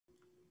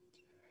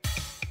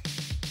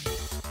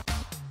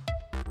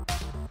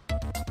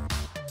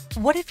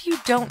What if you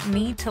don't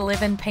need to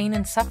live in pain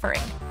and suffering?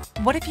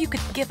 What if you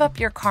could give up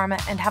your karma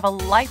and have a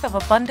life of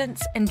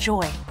abundance and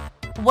joy?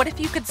 What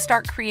if you could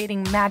start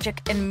creating magic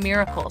and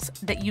miracles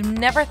that you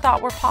never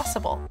thought were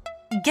possible?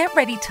 Get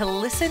ready to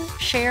listen,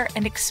 share,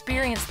 and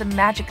experience the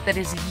magic that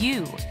is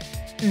you.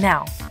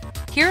 Now,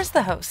 here's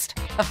the host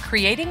of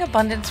Creating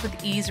Abundance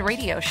with Ease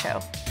radio show,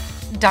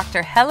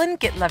 Dr. Helen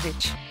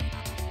Gitlevich.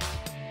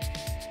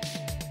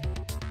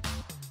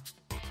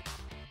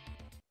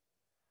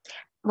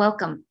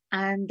 Welcome.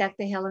 I'm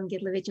Dr. Helen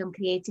Gitlevich on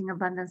Creating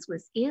Abundance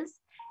with Ease.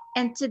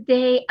 And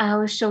today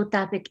our show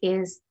topic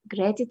is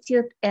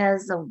gratitude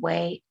as a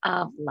way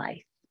of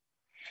life.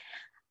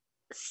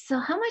 So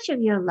how much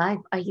of your life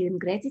are you in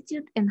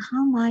gratitude and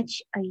how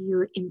much are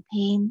you in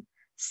pain,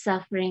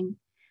 suffering,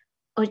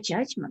 or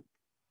judgment?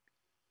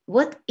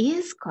 What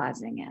is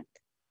causing it?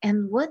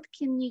 And what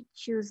can you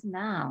choose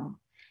now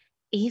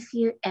if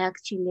you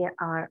actually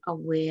are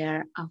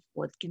aware of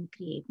what can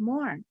create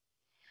more?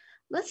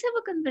 Let's have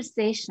a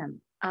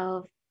conversation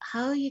of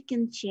how you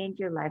can change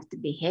your life to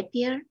be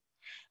happier,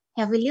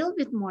 have a little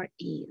bit more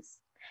ease,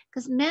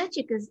 because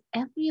magic is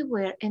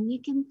everywhere and you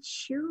can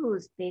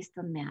choose based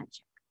on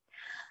magic.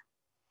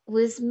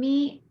 With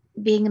me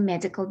being a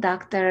medical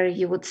doctor,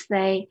 you would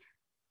say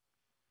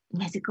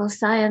medical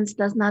science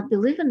does not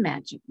believe in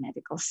magic.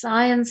 Medical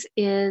science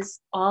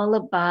is all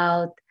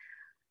about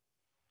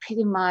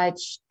pretty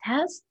much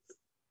tests,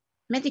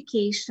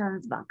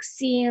 medications,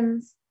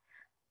 vaccines,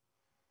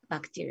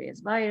 bacteria,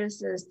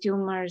 viruses,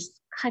 tumors,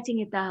 cutting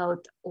it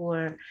out,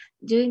 or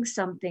doing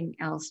something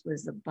else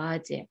with the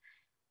body.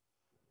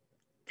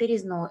 There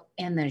is no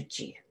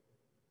energy.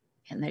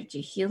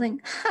 Energy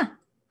healing?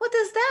 What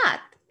is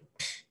that?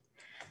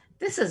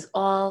 This is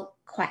all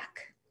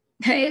quack.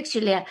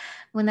 Actually,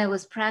 when I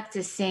was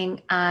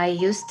practicing, I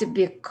used to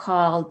be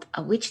called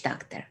a witch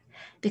doctor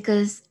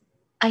because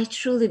I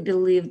truly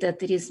believe that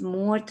there is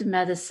more to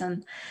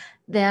medicine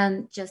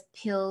than just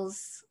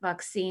pills,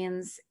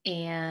 vaccines,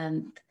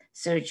 and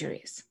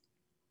surgeries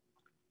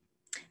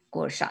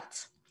or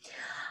shots.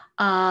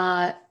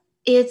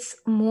 It's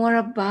more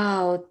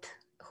about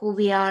who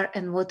we are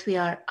and what we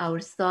are. Our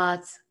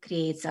thoughts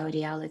creates our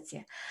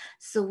reality.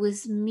 So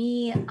with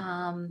me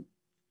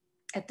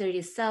at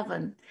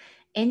 37,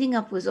 ending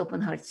up with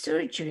open heart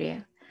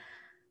surgery,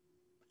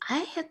 I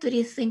had to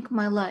rethink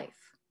my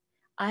life.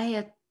 I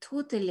had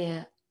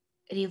totally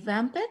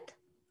revamped it,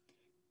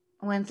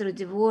 went through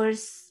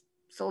divorce,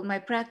 sold my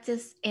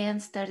practice, and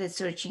started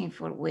searching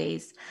for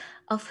ways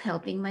of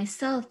helping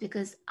myself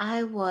because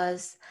I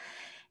was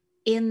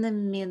in the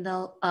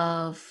middle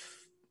of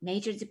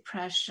major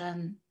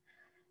depression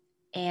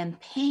and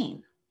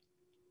pain.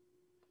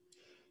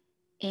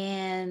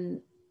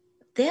 And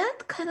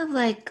that kind of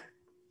like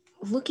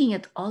looking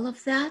at all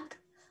of that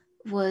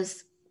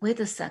was, wait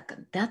a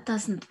second, that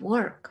doesn't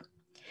work.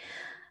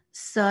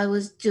 So I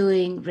was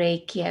doing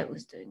Reiki, I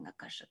was doing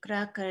Akashic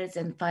Records,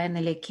 and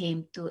finally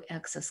came to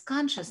Access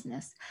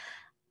Consciousness.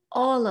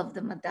 All of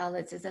the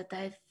modalities that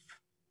I've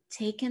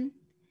taken,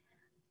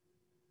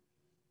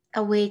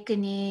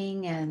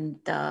 awakening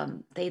and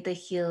theta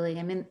healing,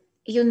 I mean,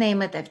 you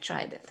name it, I've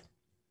tried it.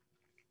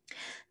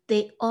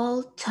 They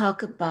all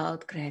talk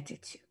about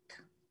gratitude.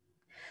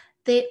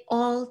 They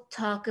all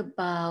talk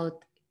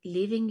about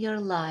living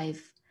your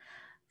life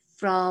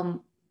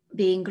from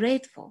being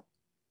grateful.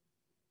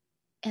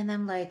 And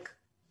I'm like,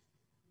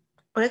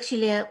 or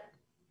actually,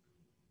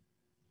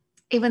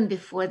 even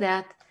before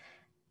that,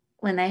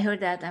 when I heard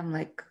that, I'm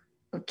like,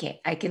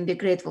 okay, I can be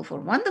grateful for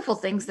wonderful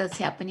things that's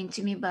happening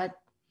to me, but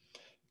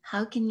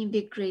how can you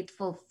be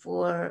grateful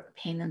for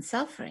pain and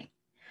suffering?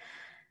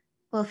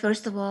 Well,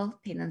 first of all,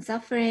 pain and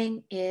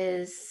suffering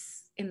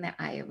is in the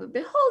eye of a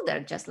beholder,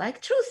 just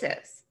like truth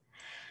is.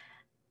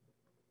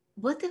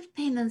 What if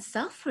pain and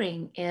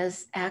suffering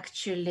is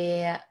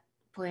actually a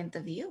point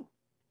of view?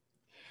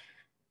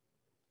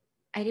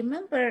 I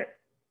remember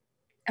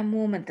a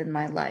moment in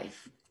my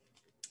life.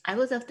 I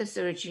was after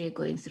surgery,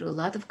 going through a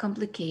lot of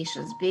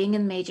complications, being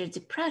in major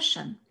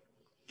depression.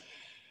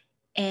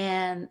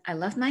 And I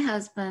left my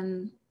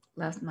husband,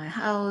 left my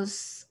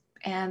house,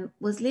 and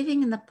was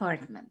living in an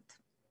apartment,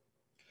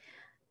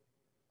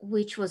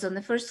 which was on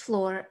the first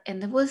floor.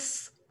 And there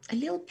was a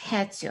little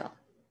patio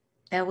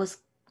that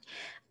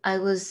I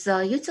was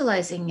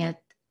utilizing it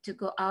to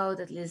go out,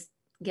 at least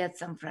get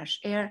some fresh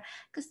air,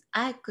 because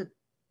I could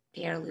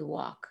barely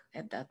walk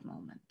at that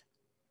moment.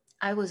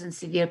 I was in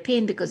severe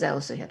pain because I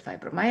also had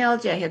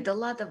fibromyalgia. I had a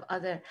lot of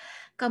other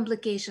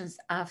complications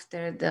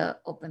after the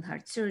open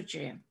heart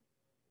surgery.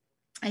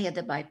 I had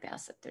a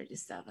bypass at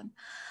 37.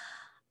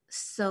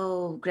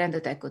 So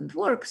granted, I couldn't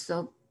work,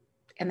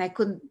 and I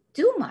couldn't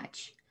do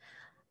much.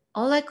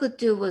 All I could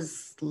do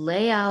was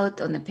lay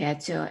out on the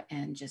patio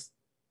and just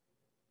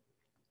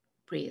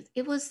breathe.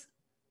 It was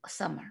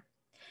summer.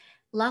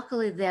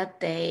 Luckily,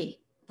 that day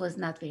was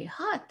not very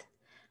hot,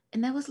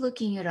 and I was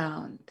looking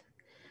around.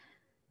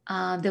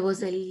 There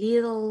was a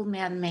little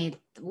man-made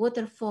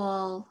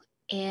waterfall,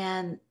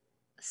 and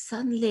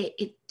suddenly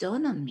it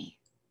dawned on me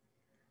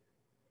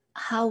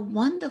how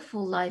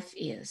wonderful life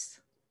is.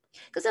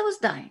 Because I was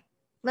dying.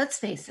 let's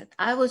face it,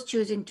 I was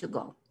choosing to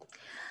go.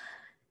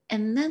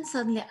 And then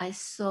suddenly I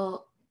saw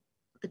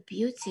the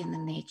beauty in the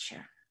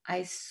nature.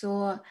 I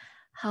saw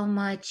how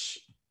much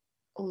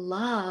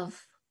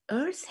love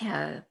Earth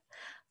had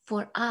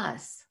for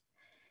us.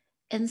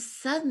 And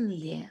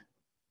suddenly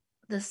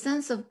the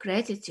sense of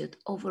gratitude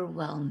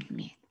overwhelmed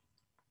me.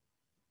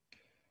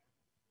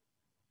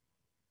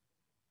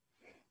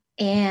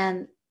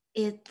 And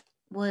it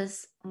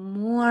was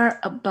more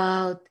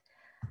about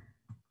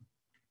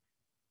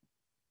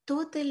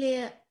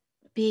totally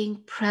being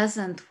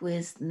present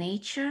with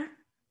nature,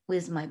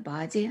 with my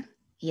body.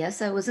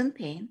 Yes, I was in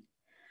pain.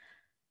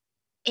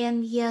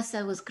 And yes,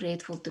 I was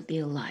grateful to be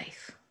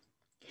alive.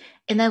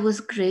 And I was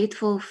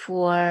grateful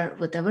for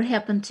whatever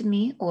happened to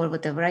me or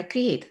whatever I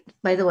created.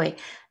 By the way,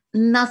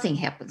 nothing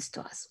happens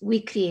to us.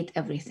 We create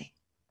everything.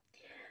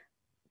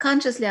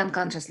 Consciously,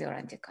 unconsciously, or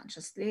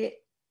anti-consciously,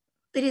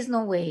 there is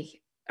no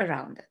way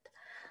around it.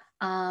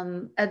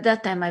 At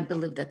that time, I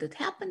believed that it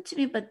happened to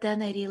me, but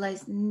then I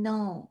realized,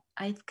 no,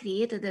 I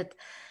created it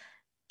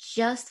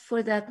just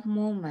for that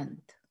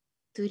moment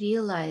to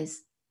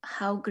realize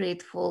how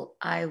grateful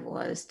I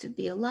was to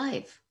be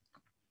alive.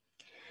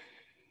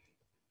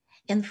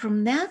 And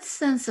from that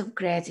sense of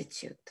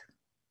gratitude,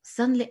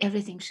 suddenly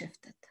everything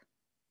shifted.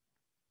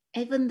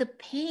 Even the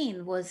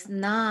pain was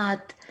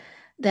not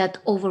that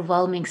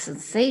overwhelming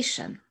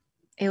sensation.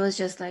 It was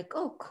just like,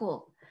 oh,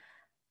 cool.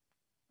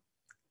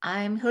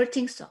 I'm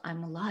hurting, so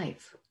I'm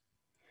alive.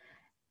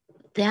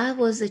 That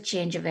was a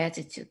change of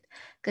attitude,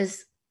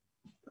 because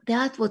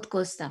that's what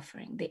caused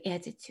suffering, the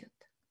attitude.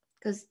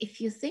 Because if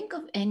you think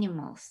of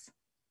animals,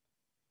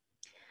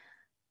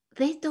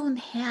 they don't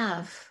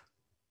have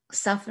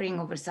suffering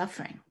over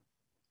suffering.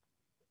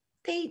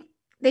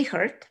 They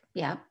hurt,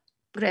 yeah.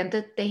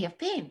 Granted, they have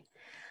pain.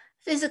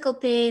 Physical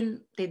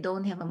pain, they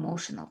don't have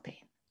emotional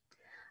pain.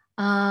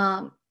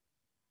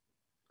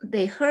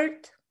 They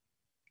hurt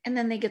and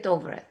then they get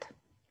over it.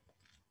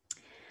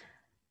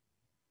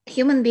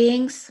 Human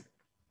beings,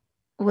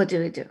 what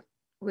do?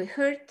 We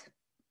hurt,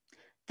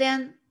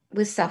 then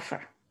we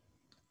suffer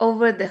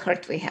over the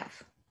hurt we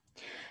have.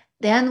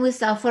 Then we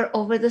suffer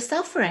over the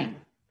suffering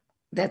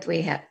that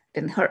we have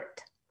been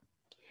hurt.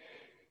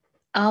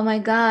 Oh my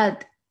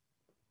God,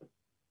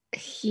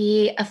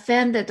 he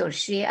offended or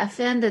she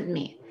offended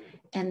me.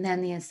 And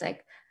then it's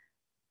like,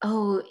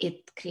 oh,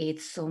 it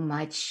creates so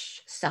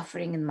much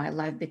suffering in my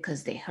life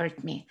because they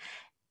hurt me.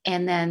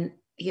 And then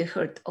you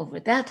hurt over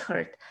that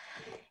hurt.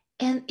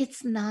 And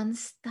it's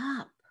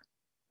nonstop.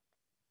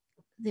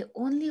 The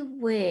only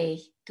way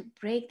to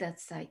break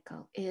that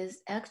cycle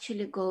is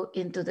actually go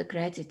into the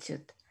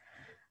gratitude.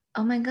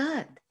 Oh my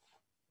God,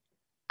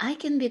 I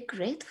can be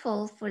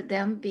grateful for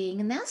them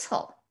being an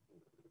asshole.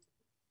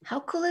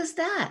 How cool is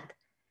that?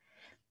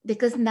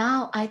 Because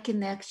now I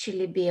can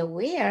actually be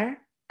aware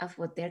of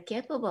what they're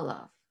capable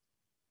of.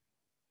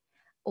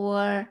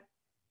 Or,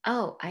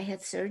 oh, I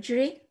had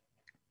surgery.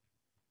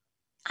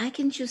 I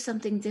can choose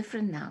something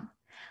different now.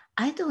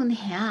 I don't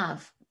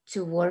have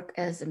to work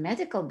as a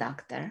medical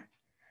doctor.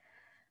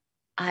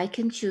 I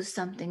can choose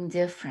something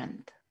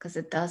different because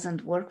it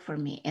doesn't work for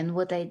me. And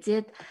what I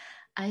did,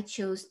 I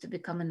chose to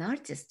become an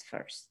artist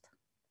first.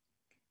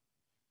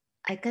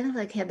 I kind of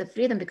like had the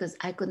freedom because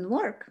I couldn't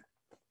work.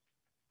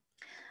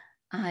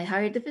 I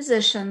hired a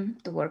physician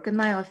to work in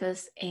my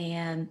office,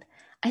 and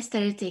I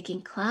started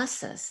taking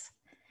classes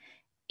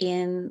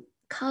in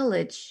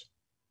college,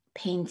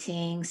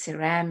 painting,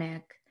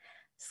 ceramic,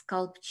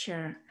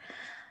 sculpture.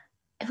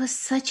 It was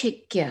such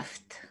a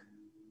gift.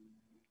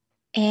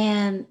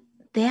 And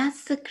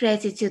that's the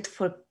gratitude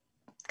for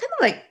kind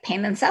of like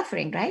pain and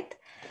suffering, right?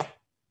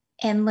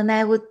 And when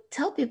I would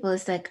tell people,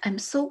 it's like, I'm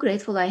so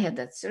grateful I had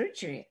that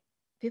surgery.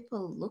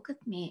 People look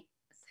at me,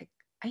 it's like,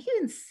 are you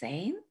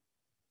insane?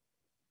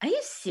 Are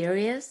you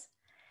serious?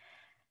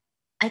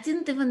 I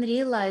didn't even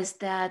realize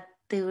that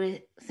they were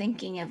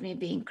thinking of me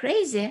being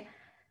crazy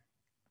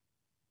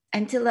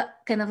until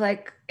kind of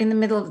like in the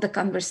middle of the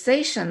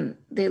conversation,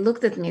 they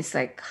looked at me. It's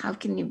like, how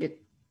can you be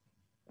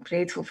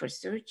grateful for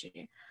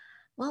surgery?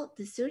 Well,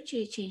 the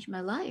surgery changed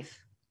my life.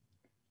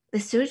 The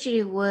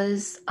surgery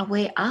was a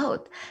way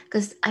out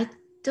because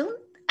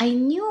I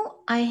knew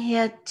I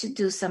had to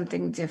do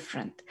something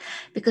different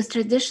because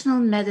traditional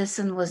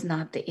medicine was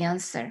not the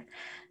answer,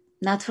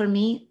 not for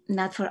me,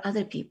 not for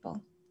other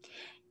people.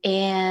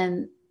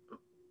 And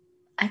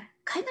I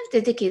kind of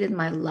dedicated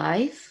my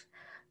life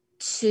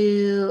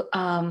to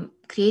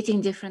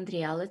creating different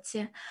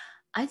reality.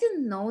 I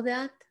didn't know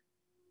that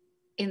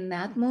in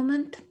that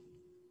moment,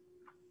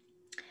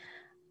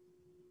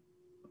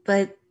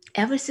 but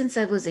ever since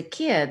I was a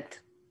kid,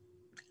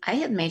 I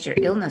had major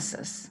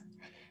illnesses,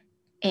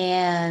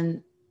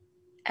 and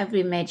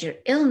every major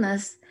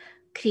illness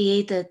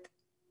created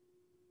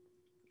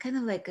kind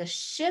of like a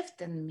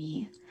shift in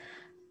me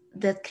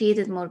that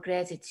created more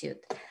gratitude.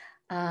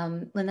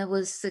 When I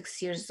was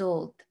 6 years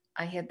old,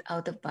 I had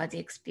out of body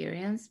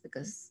experience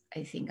because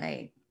I think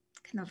I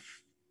kind of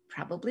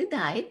probably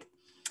died.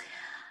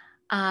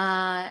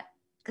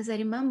 Because I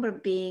remember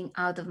being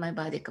out of my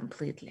body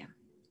completely.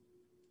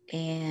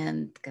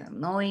 and kind of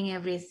knowing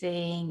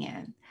everything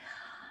and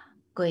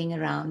going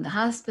around the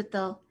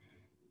hospital.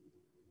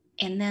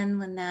 And then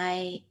when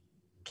I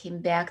came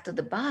back to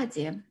the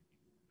body,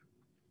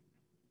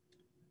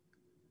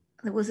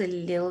 there was a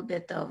little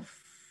bit of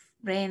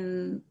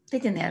rain,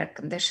 didn't air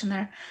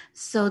conditioner.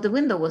 So the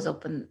window was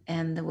open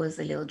and there was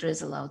a little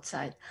drizzle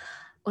outside.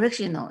 Or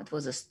actually, no, it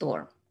was a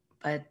storm,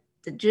 but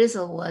the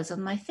drizzle was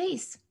on my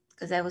face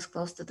because I was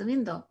close to the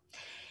window.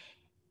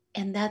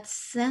 And that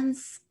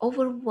sense,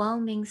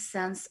 overwhelming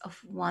sense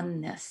of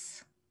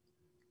oneness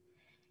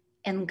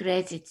and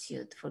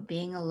gratitude for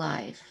being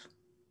alive.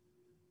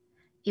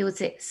 You would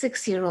say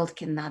 6-year-old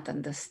cannot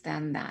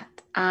understand that.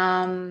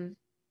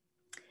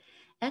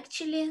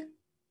 Actually,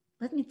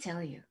 let me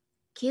tell you,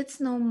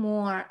 kids know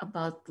more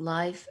about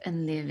life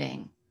and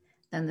living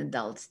than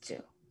adults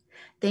do.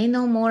 They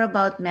know more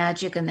about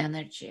magic and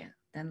energy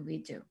than we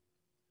do.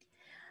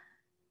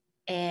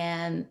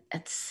 And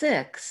at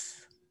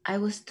 6, I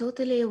was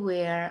totally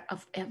aware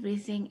of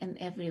everything and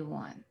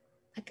everyone.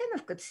 I kind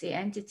of could see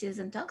entities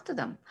and talk to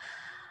them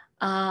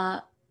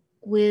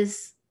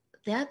with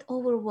that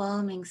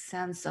overwhelming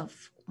sense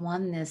of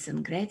oneness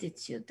and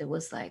gratitude. That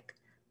was like,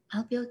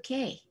 I'll be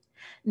okay.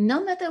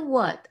 No matter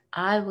what,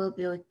 I will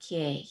be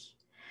okay.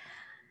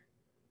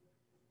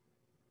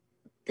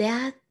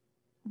 That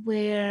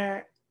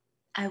where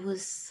I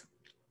was,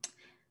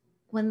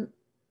 when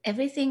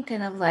everything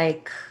kind of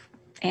like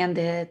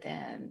ended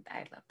and I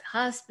left the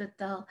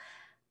hospital,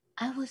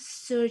 I was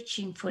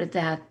searching for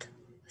that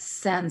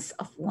sense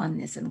of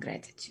oneness and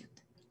gratitude.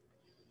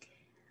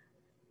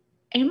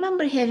 I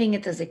remember having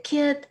it as a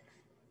kid,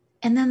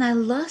 and then I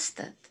lost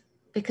it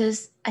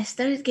because I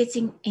started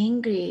getting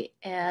angry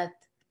at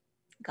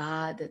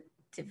God, at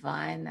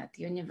divine, at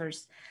the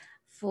universe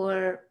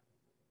for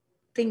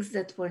things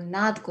that were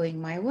not going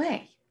my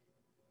way.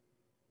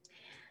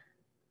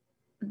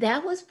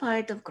 That was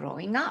part of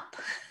growing up.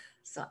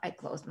 So I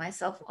closed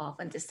myself off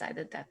and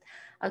decided that,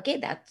 okay,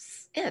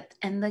 that's it.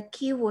 And the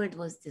key word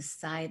was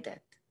decided.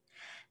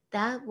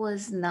 That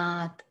was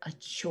not a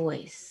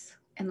choice.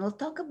 And we'll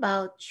talk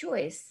about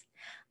choice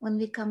when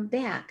we come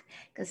back,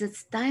 because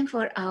it's time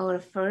for our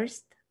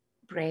first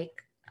break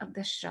of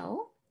the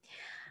show.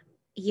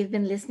 You've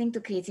been listening to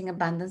Creating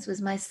Abundance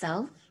with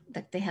myself,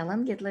 Dr.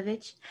 Helen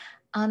Gitlevich,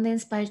 on the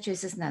Inspired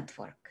Choices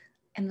Network.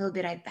 And we'll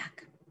be right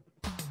back.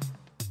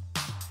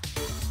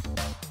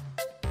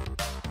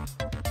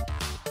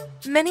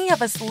 Many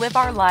of us live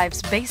our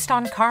lives based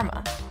on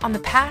karma, on the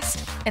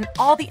past, and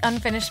all the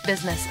unfinished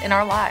business in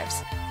our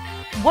lives.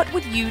 What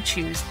would you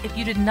choose if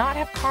you did not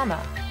have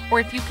karma, or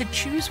if you could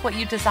choose what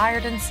you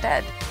desired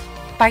instead?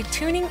 By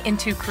tuning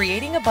into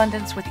Creating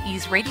Abundance with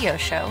Ease radio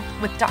show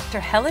with Dr.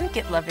 Helen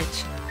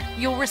Gitlevich,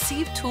 you'll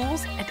receive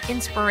tools and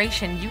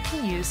inspiration you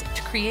can use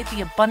to create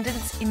the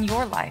abundance in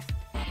your life.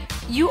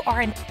 You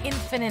are an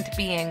infinite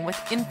being with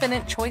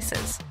infinite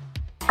choices.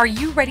 Are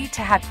you ready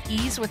to have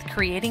ease with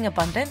creating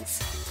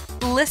abundance?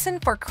 Listen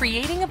for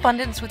Creating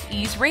Abundance with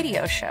Ease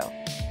radio show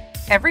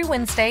every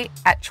Wednesday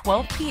at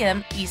 12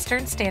 p.m.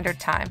 Eastern Standard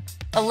Time,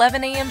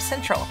 11 a.m.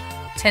 Central,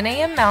 10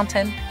 a.m.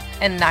 Mountain,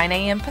 and 9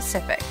 a.m.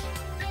 Pacific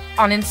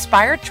on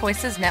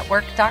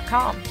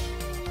InspiredChoicesNetwork.com.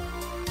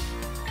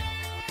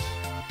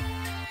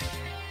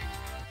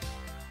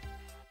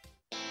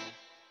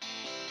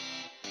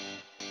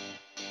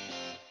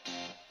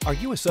 Are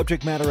you a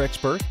subject matter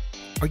expert?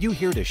 Are you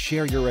here to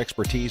share your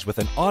expertise with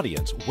an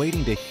audience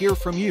waiting to hear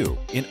from you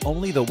in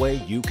only the way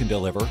you can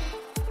deliver?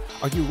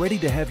 Are you ready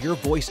to have your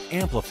voice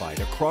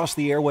amplified across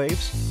the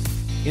airwaves?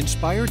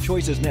 Inspired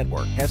Choices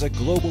Network has a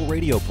global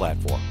radio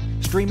platform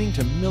streaming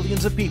to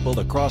millions of people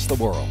across the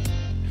world.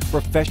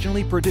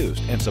 Professionally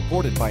produced and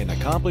supported by an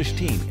accomplished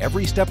team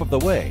every step of the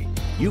way,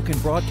 you can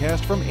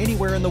broadcast from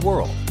anywhere in the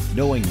world,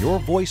 knowing your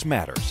voice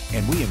matters,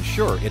 and we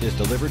ensure it is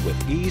delivered with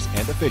ease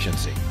and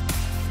efficiency.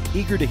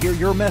 Eager to hear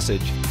your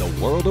message, the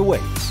world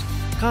awaits.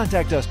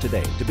 Contact us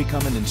today to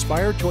become an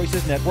Inspired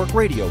Choices Network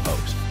radio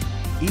host.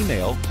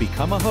 Email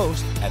become a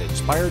host at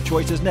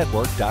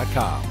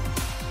inspiredchoicesnetwork.com.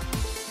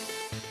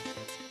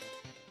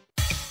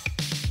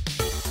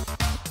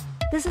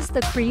 This is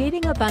the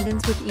Creating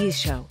Abundance with Ease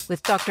show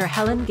with Dr.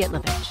 Helen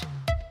Gitlevich.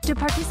 To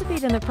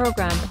participate in the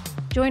program,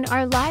 join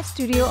our live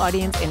studio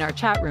audience in our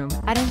chat room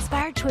at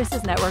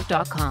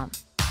inspiredchoicesnetwork.com.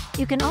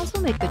 You can also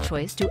make the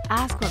choice to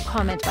ask or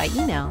comment by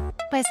email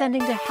by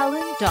sending to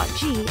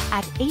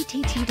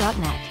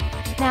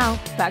helen.g@att.net. Now,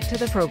 back to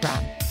the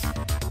program.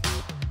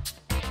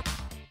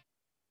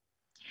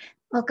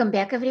 Welcome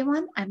back,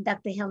 everyone. I'm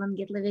Dr. Helen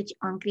Gitlevich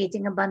on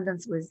Creating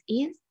Abundance with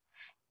Ease.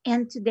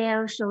 And today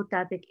our show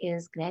topic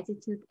is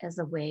gratitude as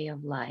a way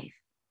of life.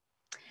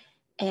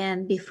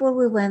 And before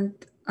we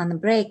went on a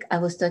break, I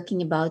was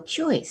talking about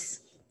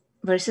choice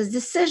versus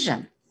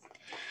decision,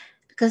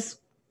 because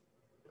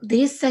there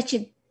is such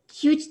a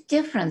huge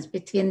difference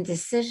between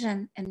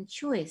decision and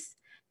choice.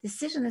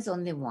 Decision is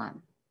only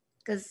one,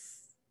 because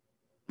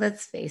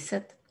let's face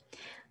it,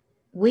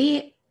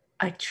 we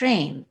are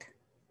trained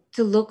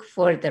to look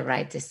for the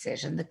right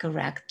decision, the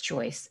correct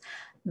choice,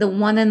 the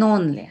one and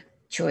only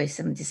choice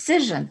and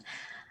decision.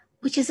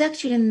 which is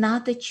actually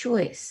not a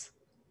choice.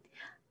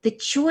 The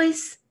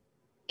choice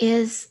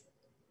is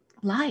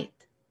light.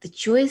 The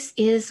choice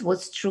is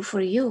what's true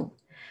for you.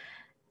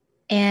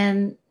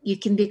 And you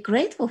can be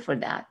grateful for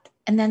that.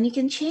 And then you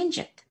can change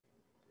it.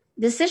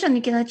 Decision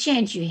you cannot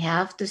change. You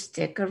have to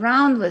stick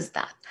around with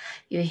that.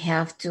 You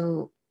have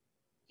to.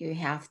 That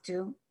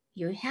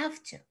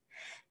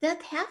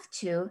have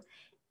to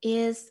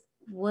is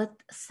what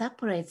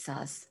separates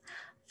us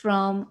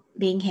from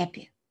being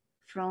happy,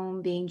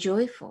 from being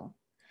joyful.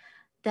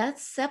 That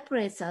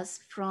separates us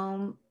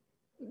from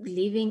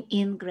living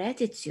in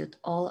gratitude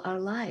all our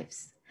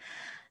lives.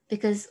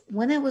 Because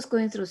when I was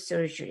going through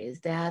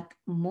surgeries, that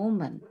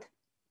moment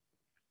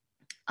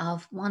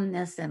of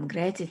oneness and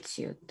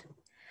gratitude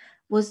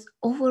was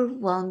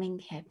overwhelming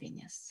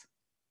happiness,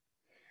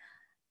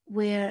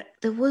 where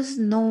there was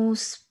no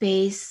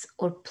space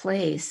or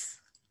place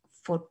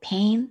for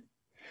pain.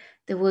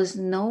 There was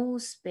no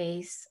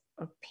space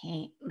or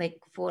pain, like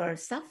for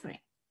suffering.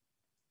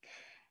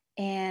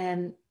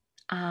 And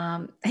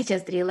I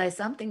just realized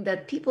something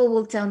that people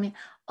will tell me,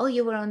 oh,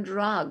 you were on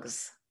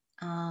drugs.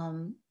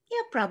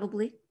 Yeah,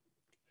 probably.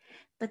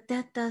 But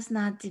that does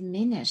not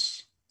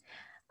diminish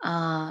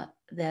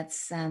that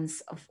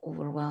sense of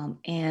overwhelm.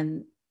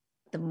 And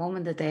the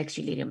moment that I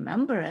actually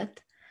remember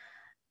it,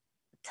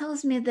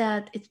 tells me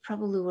that it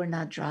probably were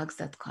not drugs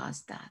that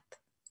caused that.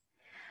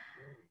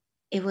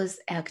 It was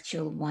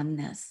actual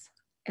oneness.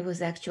 It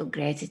was actual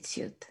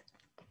gratitude.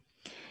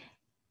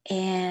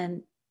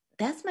 And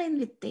that's my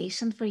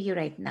invitation for you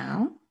right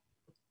now.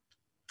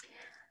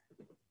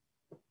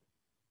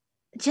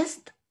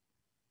 Just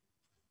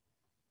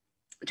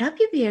drop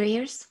your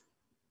barriers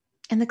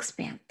and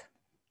expand.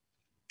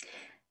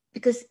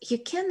 Because you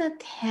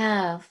cannot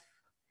have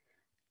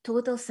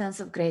total sense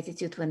of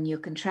gratitude when you're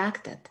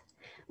contracted,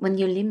 when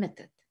you're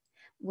limited,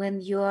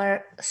 when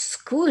you're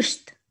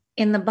squished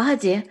in the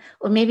body,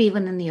 or maybe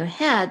even in your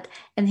head,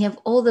 and have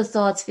all the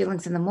thoughts,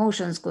 feelings, and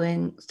emotions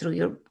going through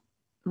your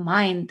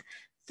mind,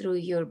 through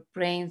your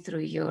brain, through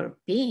your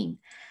being.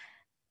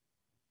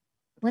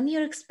 When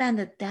you're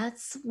expanded,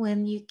 that's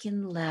when you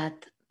can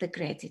let the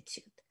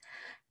gratitude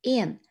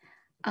in.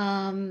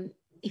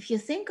 If you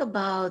think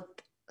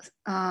about,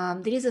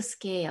 there is a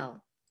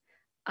scale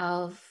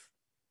of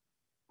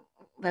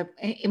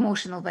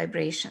emotional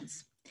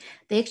vibrations.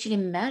 They actually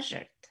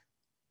measured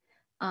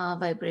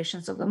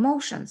vibrations of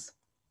emotions.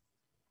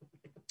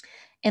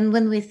 And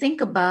when we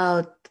think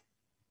about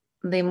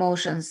the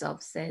emotions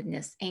of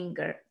sadness,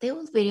 anger, they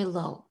were very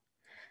low.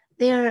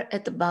 They're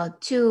at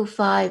about 2,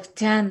 5,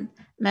 10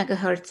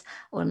 megahertz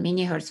or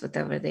millihertz,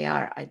 whatever they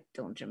are. I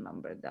don't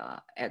remember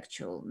the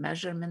actual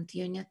measurement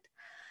unit.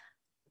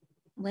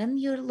 When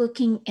you're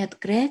looking at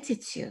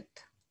gratitude,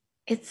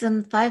 it's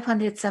in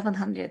 500,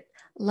 700,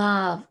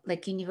 love,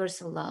 like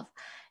universal love.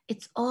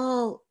 It's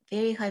all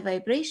very high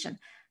vibration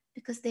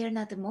because they are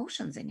not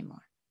emotions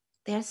anymore.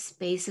 They're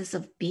spaces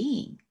of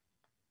being.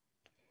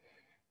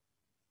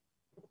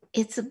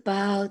 It's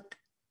about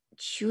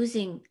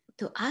choosing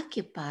to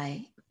occupy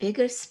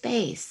bigger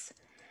space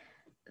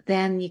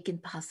than you can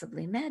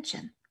possibly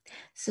imagine.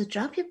 So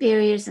drop your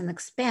barriers and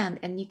expand,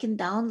 and you can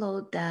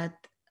download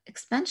that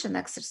expansion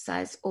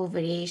exercise or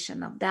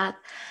variation of that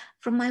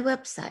from my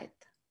website,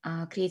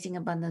 Creating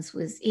Abundance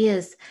with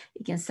Ease.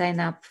 You can sign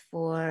up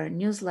for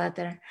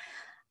newsletter,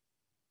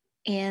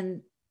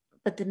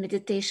 but the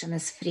meditation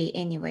is free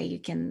anyway. You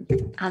can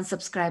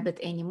unsubscribe at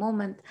any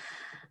moment,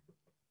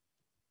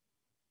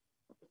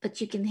 but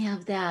you can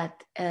have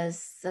that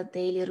as a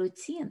daily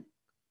routine.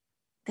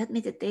 That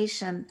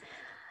meditation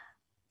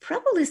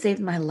probably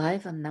saved my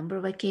life on a number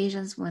of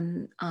occasions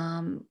when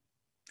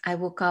I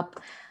woke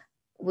up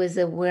with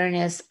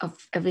awareness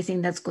of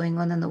everything that's going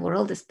on in the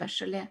world,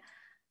 especially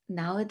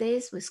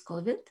nowadays with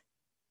COVID.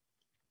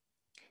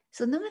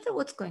 So no matter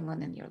what's going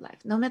on in your life,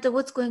 no matter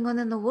what's going on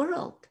in the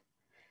world,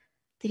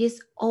 there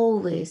is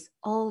always,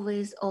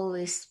 always,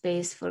 always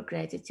space for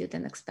gratitude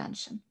and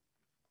expansion.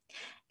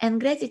 And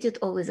gratitude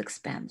always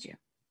expands you.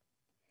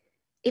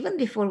 Even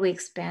before we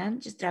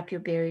expand, just drop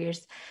your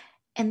barriers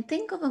and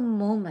think of a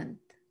moment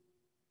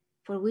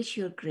for which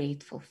you're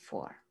grateful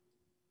for.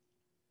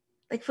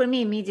 Like for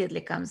me,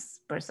 immediately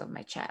comes birth of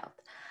my child.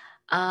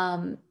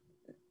 And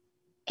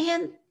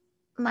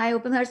my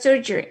open heart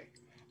surgery.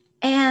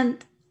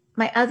 And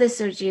my other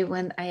surgery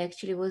when I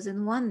actually was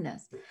in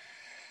oneness.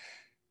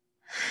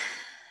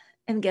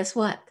 And guess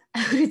what?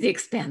 I already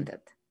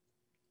expanded.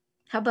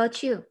 How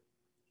about you?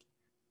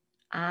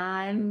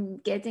 I'm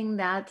getting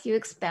that you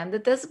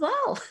expanded as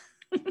well.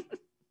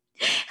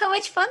 How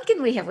much fun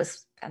can we have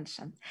with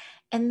expansion?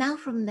 And now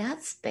from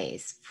that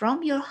space,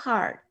 from your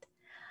heart,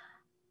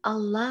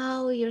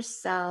 allow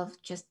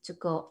yourself just to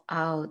go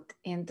out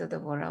into the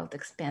world,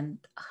 expand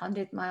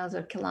 100 miles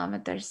or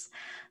kilometers,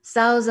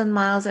 1,000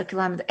 miles or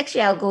kilometers.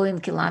 Actually, I'll go in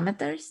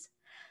kilometers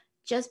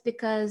just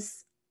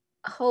because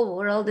the whole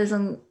world is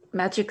a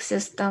metric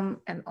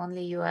system and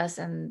only US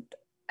and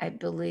I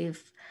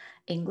believe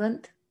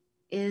England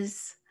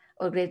is,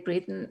 or Great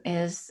Britain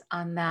is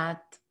on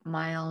that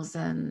miles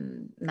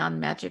and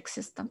non-metric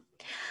system.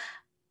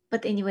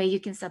 But anyway, you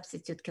can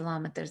substitute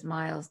kilometers,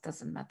 miles,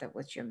 doesn't matter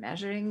what you're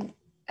measuring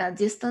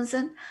distance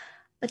in,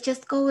 but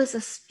just go with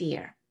a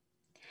sphere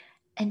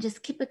and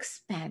just keep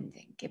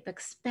expanding, keep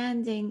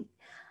expanding.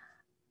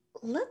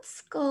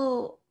 Let's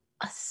go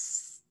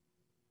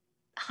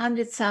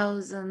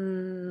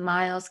 100,000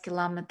 miles,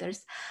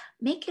 kilometers.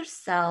 Make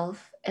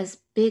yourself as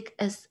big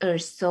as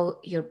Earth, so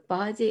your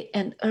body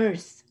and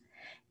Earth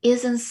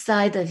is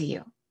inside of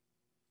you.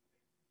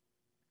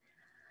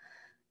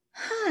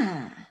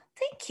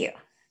 Thank you.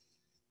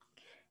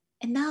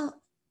 And now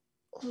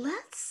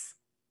let's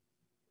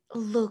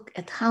look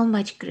at how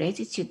much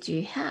gratitude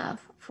you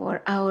have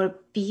for our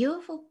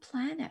beautiful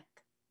planet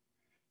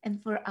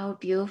and for our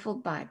beautiful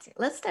body.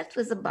 Let's start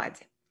with the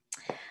body.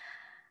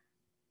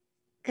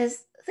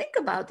 Because think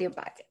about your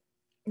body.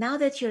 Now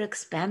that you're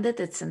expanded,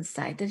 it's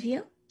inside of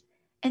you,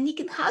 and you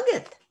can hug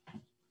it.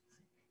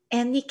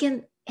 And you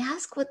can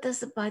ask, what does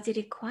the body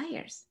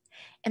requires?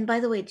 And by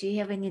the way, do you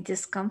have any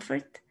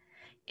discomfort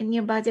in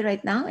your body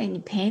right now? Any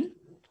pain?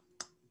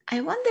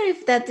 I wonder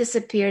if that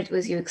disappeared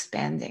with you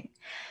expanding,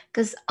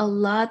 because a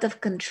lot of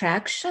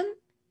contraction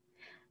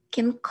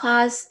can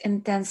cause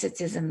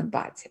intensities in the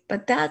body,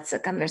 but that's a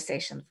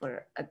conversation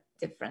for a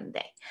different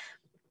day.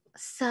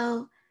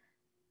 So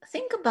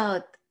think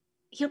about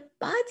your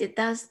body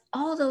does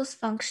all those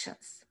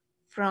functions,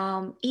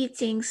 from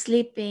eating,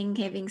 sleeping,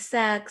 having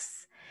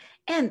sex,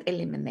 and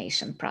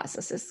elimination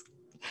processes.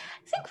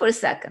 Think for a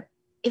second,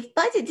 if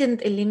body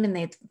didn't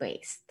eliminate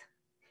waste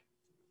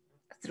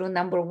through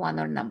number 1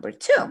 or number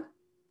 2,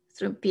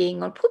 through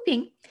peeing or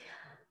pooping,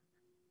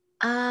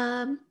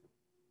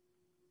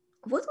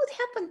 what would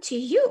happen to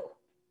you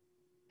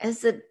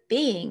as a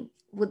being?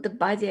 Would the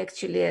body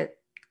actually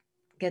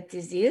get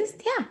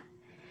diseased? Yeah.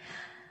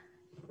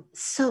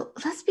 So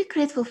let's be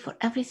grateful for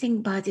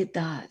everything body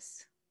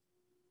does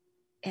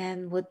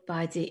and what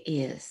body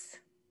is.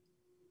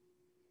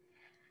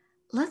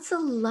 Let's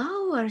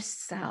allow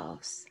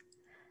ourselves,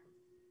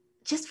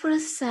 just for a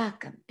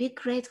second, be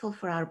grateful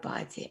for our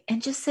body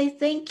and just say,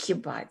 thank you,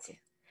 body.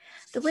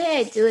 The way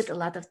I do it, a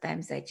lot of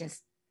times I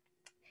just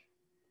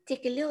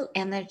take a little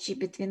energy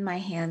between my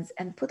hands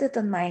and put it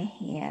on my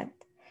head,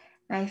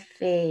 my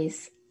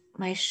face,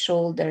 my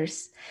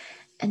shoulders,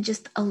 and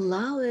just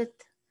allow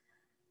it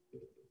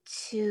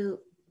to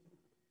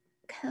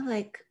kind of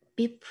like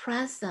be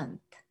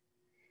present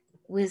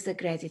with the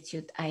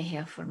gratitude I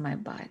have for my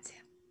body.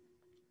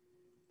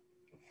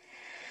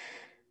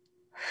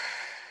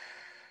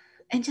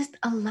 And just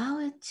allow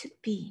it to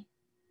be.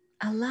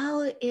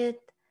 Allow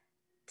it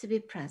to be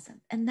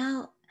present. And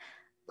now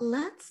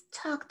let's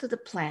talk to the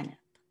planet,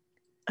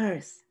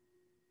 Earth.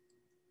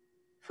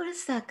 For a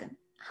second,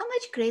 how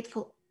much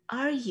grateful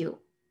are you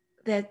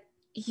that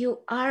you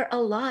are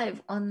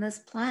alive on this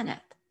planet?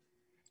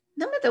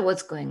 No matter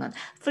what's going on.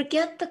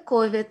 Forget the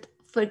COVID,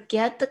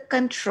 forget the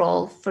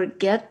control,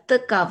 forget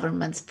the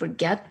governments,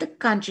 forget the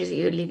countries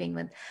you're living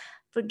with,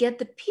 forget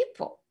the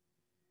people.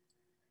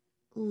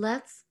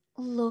 Let's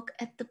look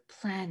at the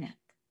planet,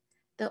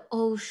 the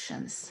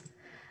oceans,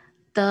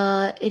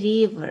 the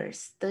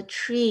rivers, the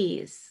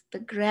trees, the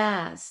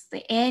grass,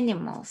 the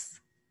animals.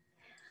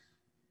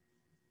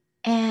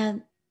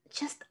 And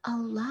just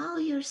allow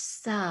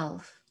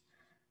yourself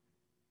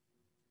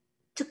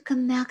to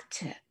connect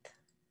to it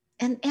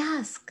and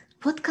ask,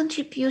 what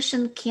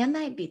contribution can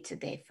I be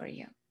today for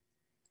you?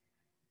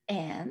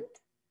 And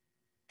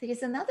there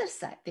is another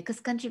side,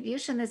 because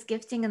contribution is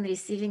gifting and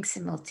receiving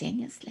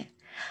simultaneously.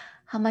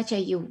 How much are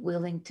you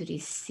willing to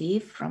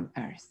receive from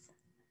Earth?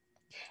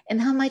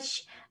 And how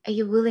much are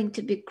you willing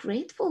to be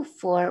grateful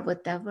for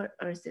whatever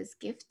Earth is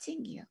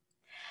gifting you?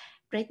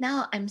 Right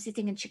now, I'm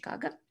sitting in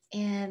Chicago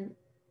and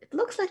it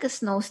looks like a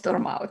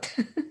snowstorm out,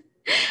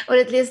 or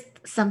at least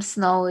some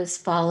snow is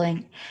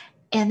falling,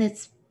 and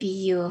it's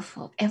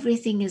beautiful.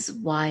 Everything is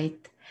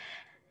white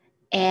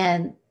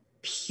and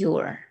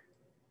pure.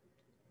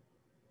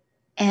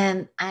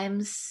 And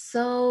I'm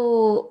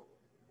so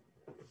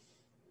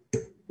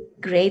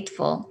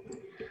grateful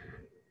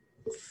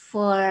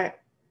for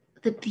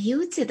the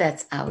beauty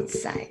that's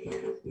outside.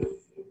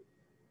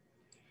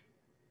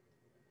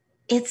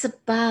 It's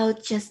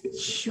about just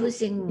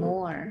choosing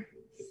more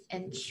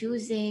and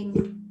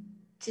choosing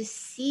to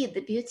see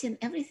the beauty in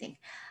everything.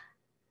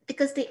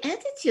 Because the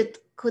attitude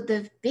could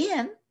have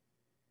been,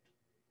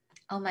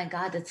 oh my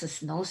God, it's a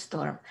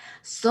snowstorm.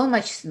 So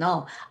much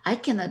snow. I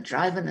cannot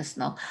drive in the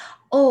snow.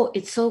 Oh,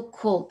 it's so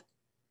cold.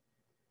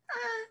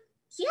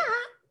 Yeah,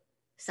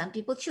 some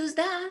people choose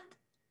that.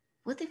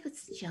 What if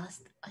it's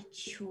just a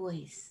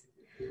choice?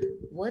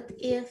 What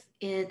if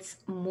it's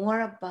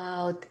more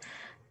about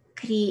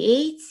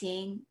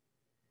creating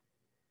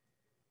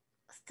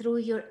through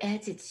your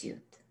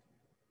attitude?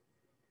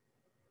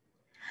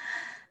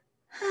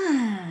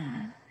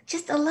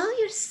 Just allow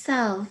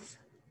yourself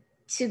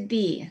to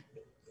be.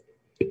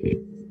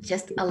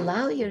 Just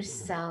allow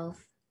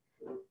yourself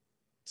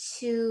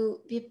to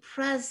be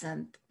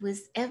present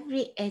with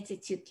every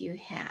attitude you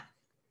have.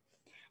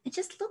 And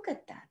just look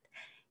at that.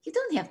 You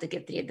don't have to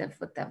get rid of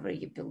whatever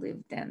you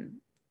believed in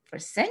for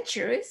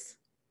centuries.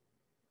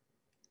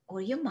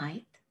 or you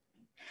might.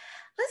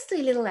 Let's do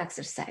a little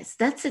exercise.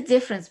 That's the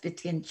difference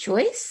between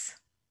choice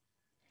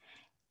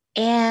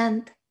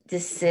and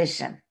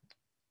decision.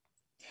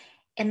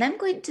 And I'm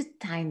going to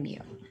time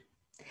you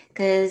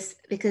because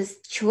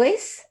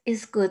choice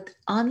is good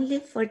only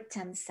for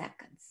 10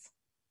 seconds.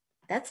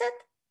 That's it.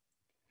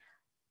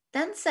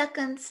 10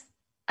 seconds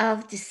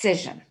of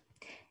decision.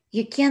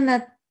 You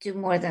cannot do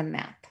more than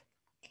that.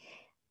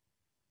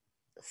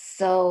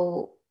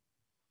 So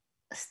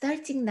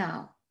starting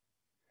now,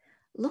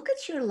 look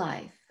at your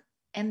life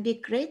and be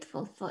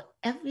grateful for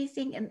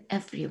everything and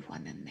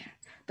everyone in there.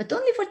 But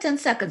only for 10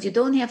 seconds. You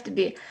don't have to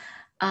be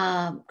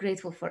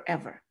grateful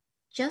forever.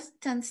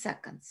 Just 10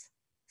 seconds,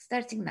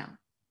 starting now.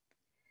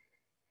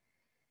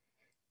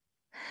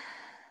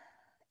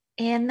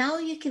 And now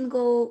you can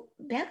go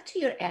back to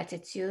your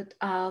attitude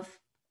of,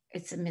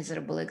 it's a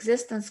miserable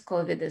existence,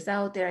 COVID is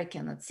out there, I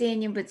cannot see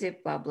anybody,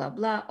 blah, blah,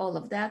 blah, all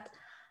of that.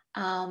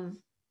 And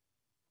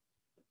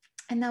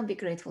now be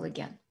grateful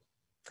again,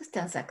 because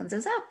 10 seconds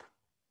is up.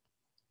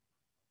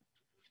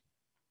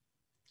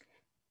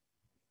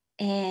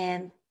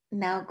 And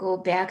now go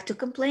back to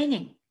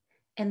complaining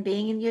and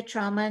being in your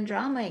trauma and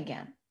drama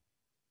again.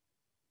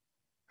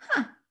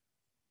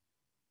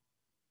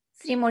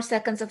 3 more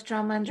seconds of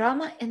trauma and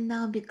drama, and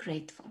now be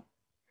grateful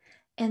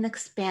and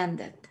expand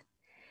it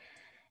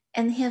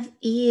and have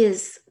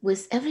ease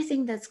with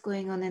everything that's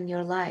going on in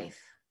your life.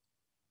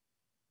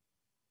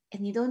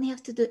 And you don't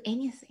have to do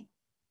anything.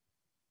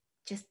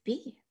 Just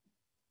be.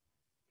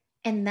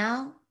 And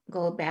now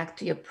go back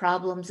to your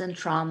problems and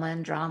trauma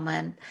and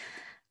drama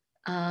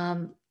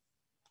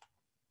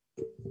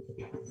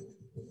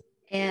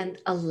and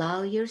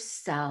allow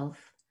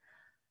yourself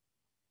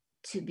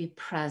to be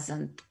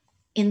present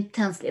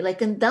intensely,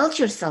 like indulge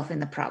yourself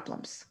in the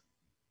problems.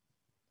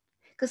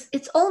 Because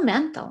it's all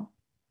mental.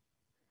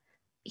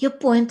 Your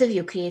point of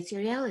view creates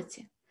your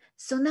reality.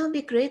 So now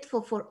be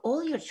grateful for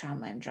all your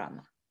trauma and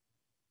drama.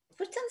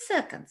 For 10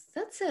 seconds,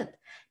 that's it.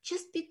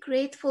 Just be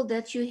grateful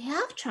that you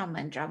have trauma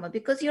and drama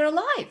because you're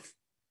alive.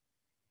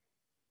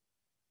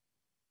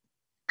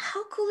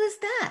 How cool is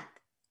that?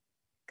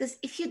 Because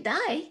if you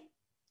die,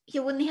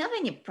 you wouldn't have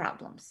any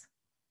problems.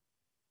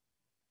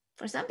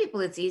 For some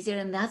people, it's easier,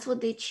 and that's what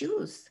they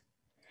choose.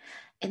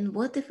 And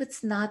what if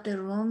it's not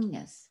the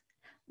wrongness?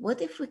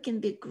 What if we can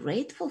be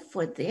grateful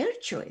for their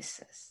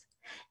choices,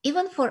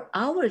 even for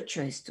our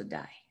choice to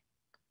die?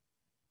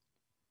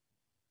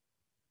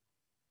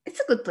 It's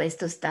a good place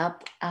to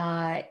stop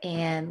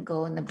and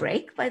go on a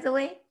break, by the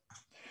way.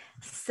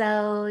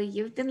 So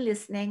you've been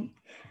listening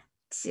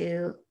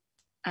to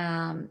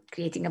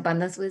Creating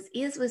Abundance with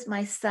Ease with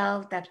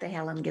myself, Dr.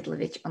 Helen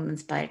Gitlevich on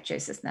Inspired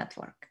Choices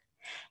Network.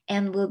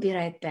 And we'll be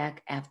right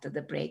back after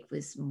the break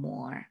with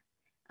more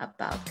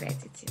about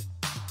gratitude.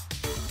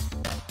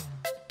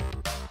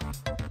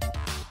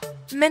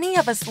 Many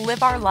of us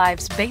live our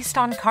lives based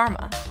on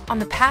karma, on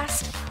the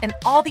past, and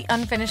all the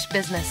unfinished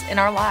business in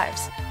our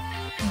lives.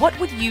 What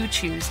would you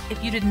choose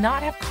if you did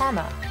not have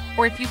karma,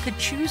 or if you could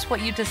choose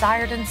what you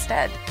desired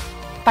instead?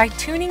 By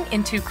tuning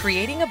into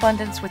Creating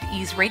Abundance with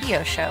Ease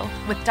radio show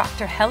with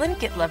Dr. Helen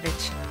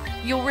Gitlevich,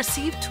 you'll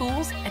receive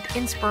tools and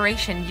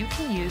inspiration you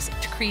can use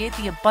to create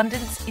the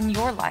abundance in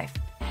your life.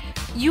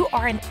 You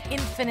are an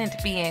infinite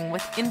being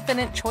with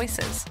infinite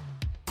choices.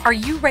 Are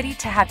you ready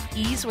to have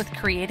ease with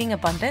creating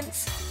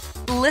abundance?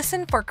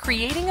 Listen for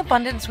Creating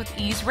Abundance with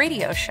Ease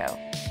radio show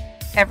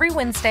every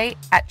Wednesday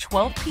at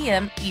 12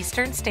 p.m.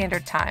 Eastern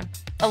Standard Time,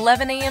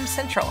 11 a.m.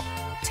 Central,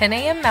 10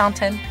 a.m.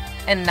 Mountain,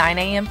 and 9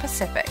 a.m.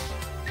 Pacific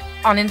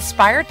on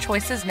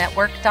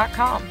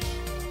InspiredChoicesNetwork.com.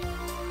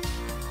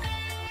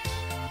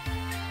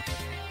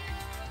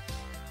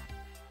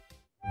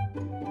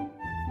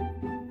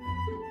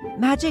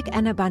 Magic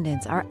and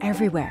abundance are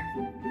everywhere.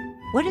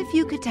 What if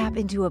you could tap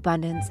into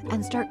abundance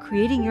and start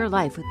creating your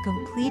life with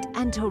complete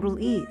and total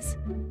ease?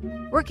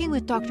 Working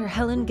with Dr.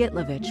 Helen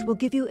Gitlevich will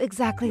give you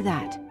exactly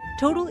that,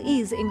 total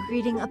ease in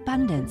creating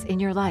abundance in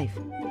your life.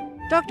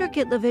 Dr.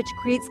 Gitlevich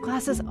creates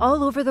classes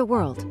all over the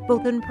world,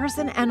 both in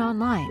person and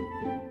online.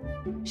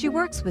 She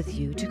works with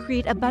you to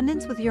create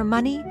abundance with your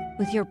money,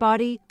 with your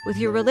body, with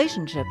your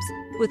relationships,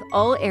 with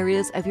all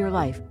areas of your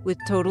life with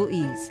total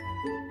ease.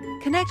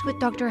 Connect with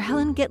Dr.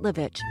 Helen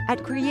Gitlevich at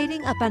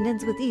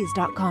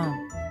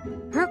creatingabundancewithease.com.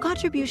 Her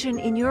contribution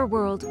in your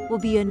world will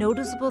be a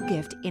noticeable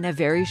gift in a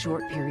very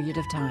short period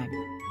of time.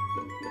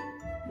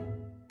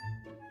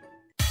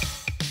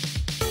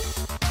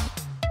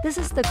 This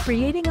is the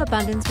Creating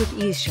Abundance with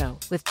Ease show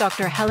with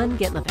Dr. Helen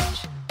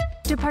Gitlevich.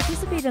 To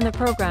participate in the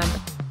program,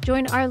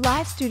 join our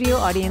live studio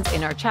audience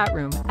in our chat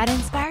room at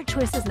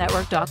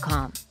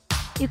InspiredChoicesNetwork.com.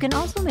 You can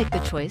also make the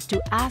choice to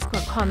ask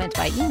or comment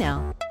by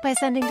email by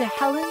sending to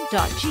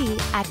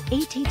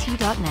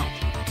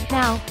helen.g@att.net.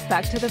 Now,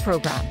 back to the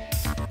program.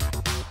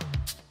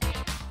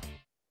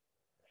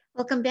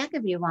 Welcome back,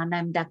 everyone.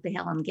 I'm Dr.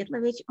 Helen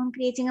Gitlevich on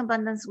Creating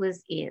Abundance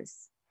with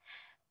Ease.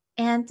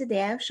 And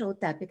today our show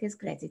topic is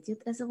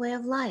gratitude as a way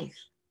of life.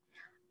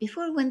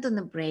 Before we went on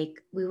the break,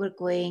 we were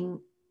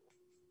going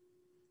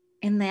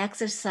in the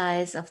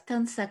exercise of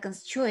 10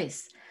 seconds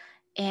choice.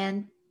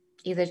 And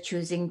either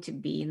choosing to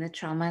be in the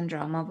trauma and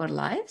drama of our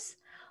lives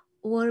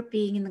or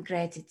being in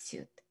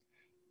gratitude.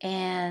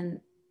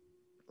 And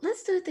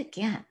let's do it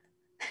again.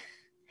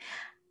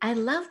 I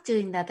love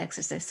doing that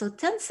exercise. So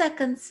 10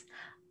 seconds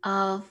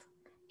of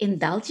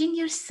indulging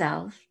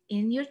yourself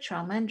in your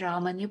trauma and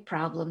drama and your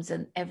problems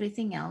and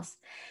everything else.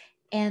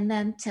 And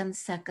then 10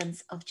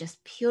 seconds of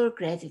just pure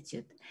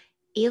gratitude,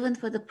 even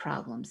for the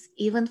problems,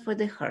 even for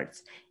the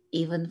hurts,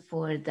 even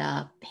for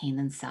the pain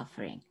and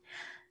suffering.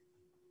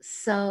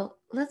 So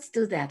let's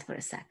do that for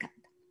a second,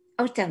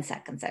 or 10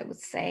 seconds, I would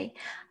say.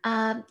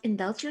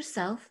 Indulge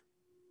yourself.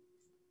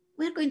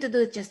 We're going to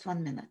do it just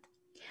 1 minute.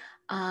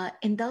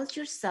 Indulge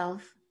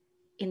yourself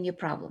in your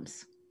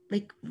problems.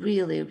 Like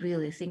really,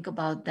 really think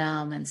about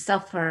them and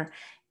suffer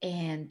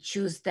and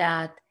choose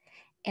that.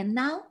 And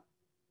now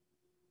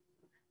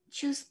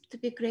choose to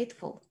be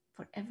grateful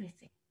for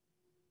everything.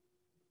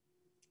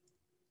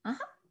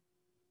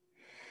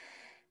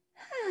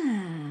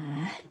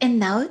 And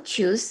now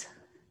choose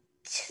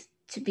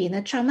to be in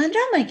a trauma and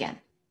drama again,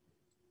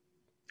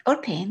 or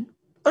pain,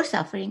 or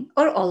suffering,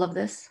 or all of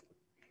this.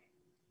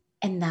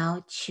 And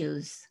now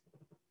choose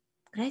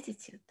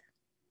gratitude.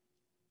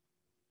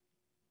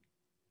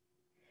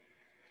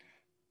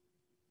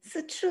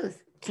 So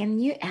truth, can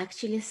you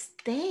actually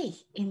stay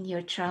in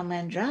your trauma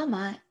and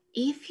drama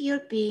if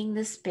you're being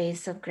the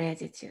space of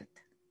gratitude?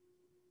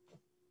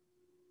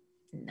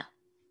 No.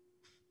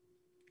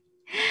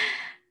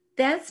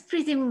 That's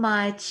pretty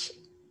much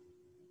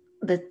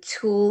the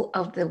tool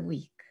of the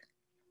week.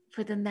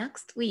 For the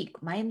next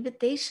week, my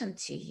invitation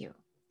to you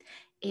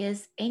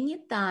is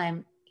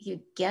anytime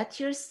you get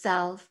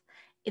yourself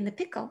in a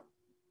pickle,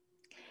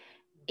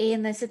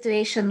 in a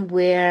situation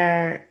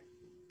where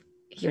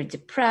you're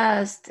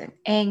depressed and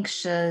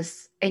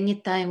anxious,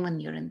 anytime when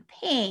you're in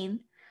pain,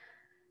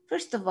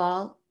 first of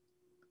all,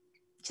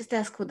 just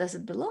ask who does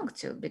it belong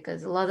to,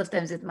 because a lot of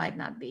times it might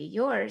not be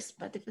yours,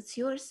 but if it's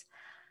yours,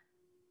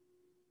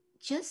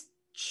 just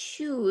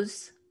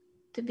choose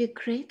to be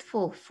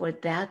grateful for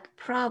that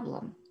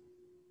problem.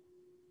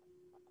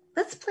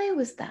 Let's play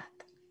with that.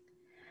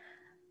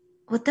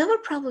 Whatever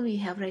problem you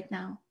have right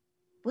now,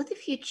 what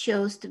if you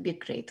chose to be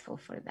grateful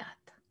for that?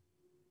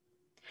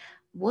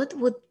 What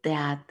would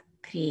that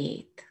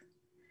create?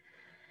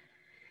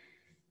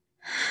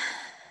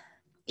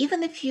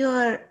 Even if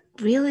you're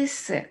really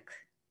sick,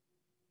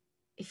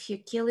 if you're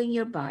killing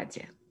your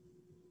body,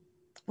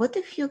 what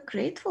if you're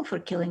grateful for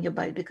killing your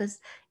body? Because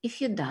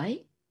if you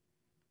die,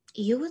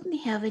 you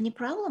wouldn't have any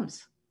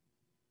problems.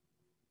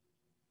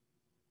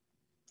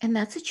 And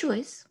that's a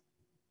choice.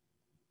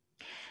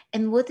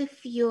 And what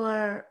if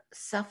you're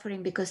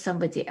suffering because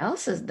somebody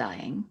else is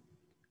dying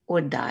or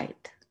died?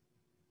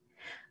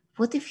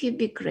 What if you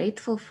be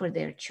grateful for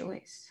their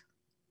choice?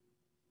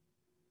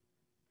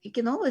 You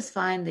can always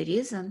find the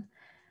reason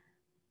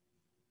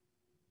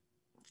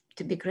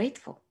to be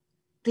grateful.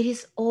 There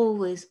is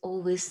always,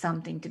 always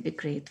something to be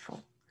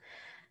grateful.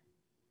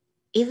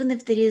 Even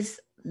if there is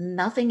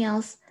nothing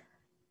else,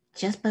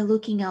 just by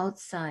looking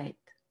outside,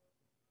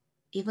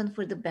 even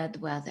for the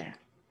bad weather,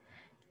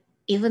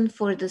 even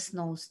for the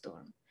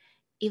snowstorm,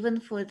 even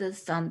for the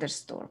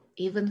thunderstorm,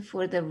 even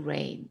for the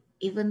rain,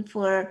 even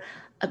for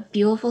a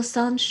beautiful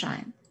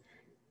sunshine.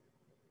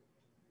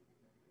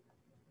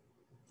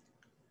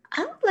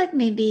 I would like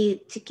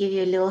maybe to give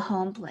you a little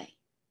home play.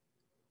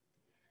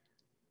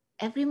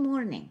 Every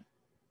morning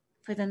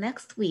for the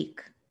next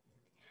week,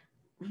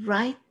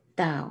 write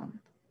down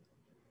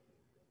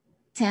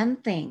 10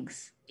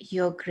 things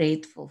you're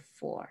grateful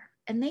for.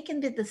 And they can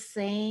be the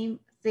same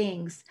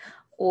things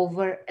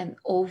over and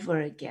over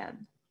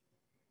again.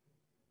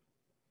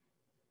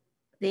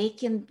 They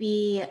can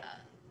be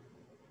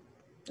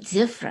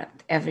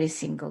different every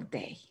single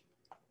day.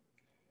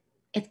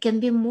 It can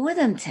be more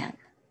than 10.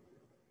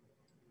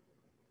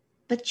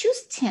 But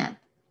choose 10.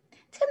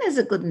 10 is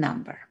a good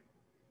number.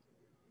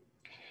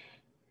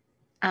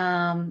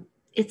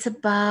 It's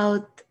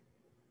about,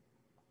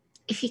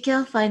 if you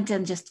can't find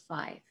 10, just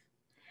 5.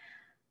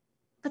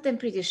 But I'm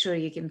pretty sure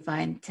you can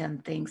find 10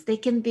 things. They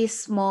can be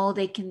small,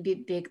 they can be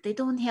big. They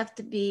don't have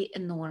to be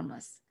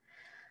enormous.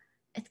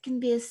 It can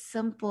be as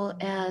simple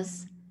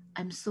as,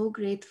 I'm so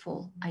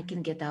grateful I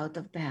can get out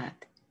of bed.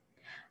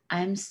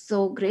 I'm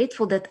so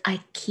grateful that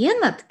I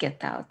cannot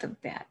get out of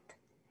bed.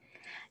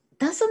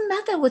 Doesn't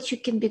matter what you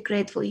can be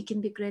grateful. You can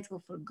be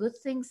grateful for good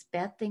things,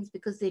 bad things,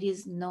 because there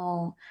is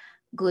no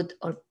good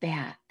or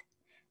bad.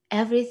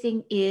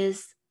 Everything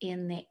is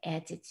in the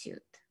attitude.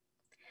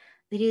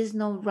 There is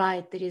no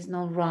right, there is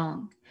no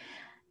wrong.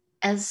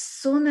 As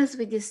soon as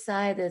we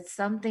decide that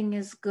something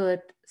is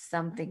good,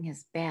 something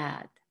is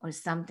bad, or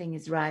something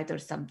is right, or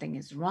something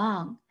is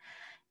wrong,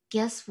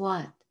 guess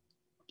what?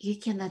 You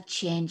cannot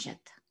change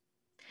it.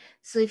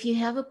 So if you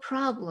have a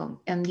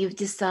problem and you've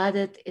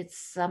decided it's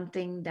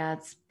something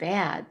that's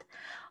bad,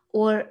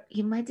 or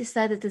you might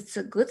decide that it's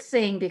a good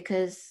thing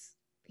because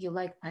you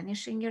like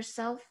punishing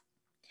yourself.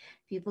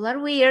 People are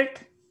weird,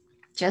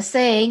 just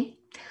saying.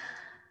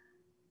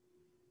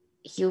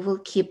 You will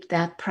keep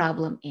that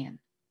problem in.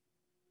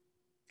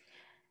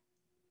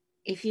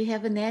 If you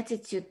have an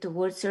attitude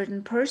towards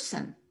certain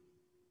person,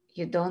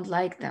 you don't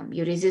like them,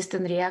 you resist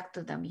and react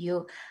to them,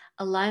 you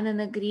align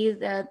and agree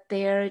that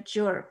they're a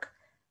jerk,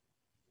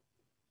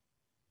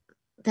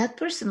 that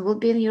person will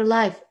be in your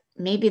life.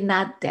 Maybe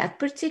not that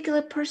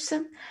particular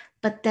person,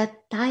 but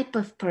that type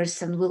of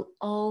person will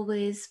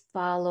always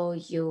follow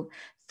you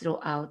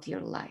throughout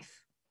your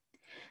life.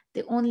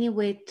 The only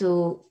way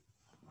to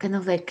kind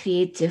of like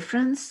create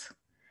difference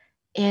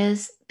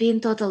is being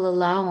total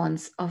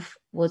allowance of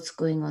what's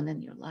going on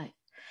in your life.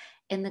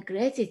 And the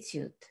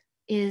gratitude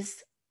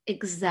is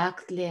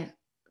exactly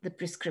the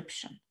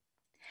prescription.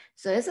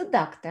 So as a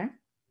doctor,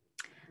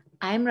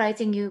 I'm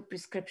writing you a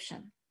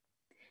prescription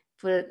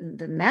for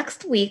the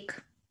next week.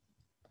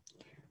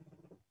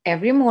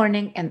 Every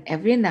morning and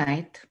every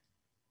night,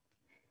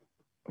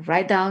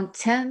 write down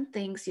 10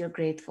 things you're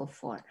grateful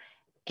for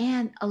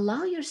and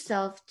allow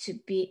yourself to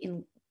be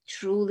in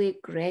truly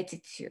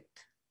gratitude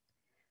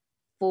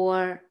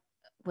for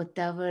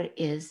whatever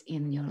is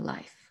in your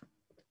life.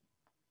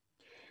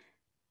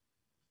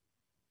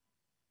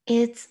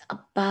 It's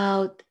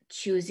about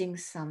choosing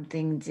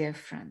something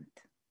different.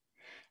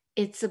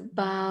 It's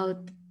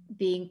about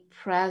being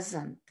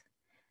present.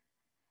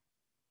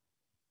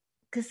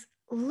 Because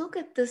look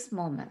at this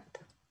moment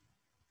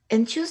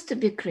and choose to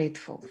be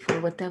grateful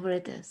for whatever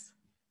it is.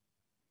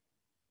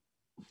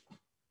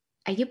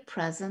 Are you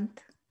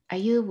present? Are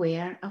you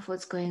aware of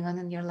what's going on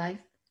in your life?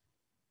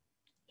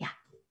 Yeah,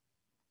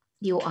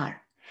 you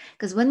are.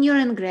 Because when you're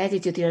in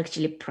gratitude, you're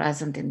actually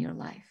present in your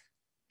life.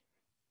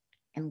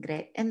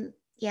 And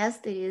yes,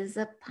 there is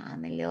a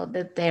pun a little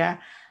bit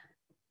there.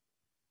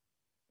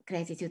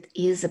 Gratitude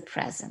is a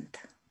present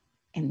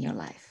in your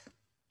life.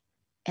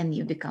 And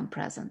you become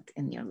present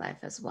in your life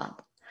as well.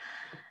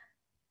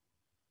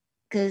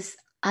 Because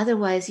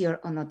otherwise you're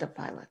on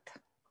autopilot.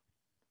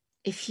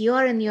 If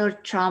you're in your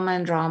trauma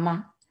and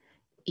drama,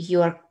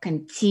 you're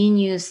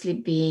continuously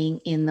being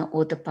in the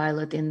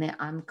autopilot, in the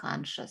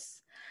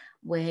unconscious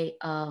way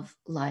of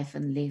life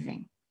and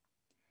living.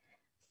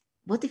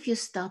 What if you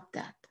stop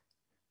that?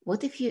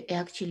 What if you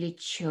actually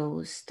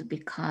chose to be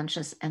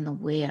conscious and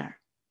aware?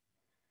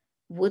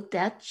 Would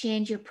that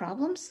change your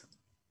problems?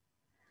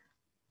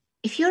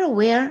 If you're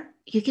aware,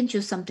 you can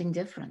choose something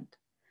different.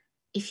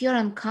 If you're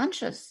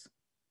unconscious,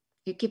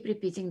 you keep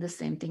repeating the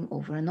same thing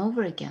over and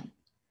over again.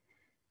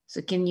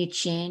 So can you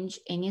change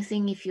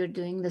anything if you're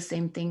doing the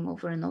same thing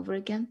over and over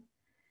again?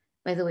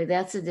 By the way,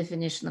 that's the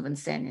definition of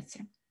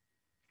insanity,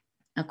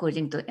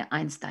 according to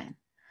Einstein.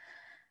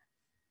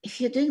 If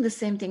you're doing the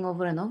same thing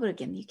over and over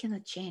again, you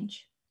cannot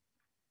change.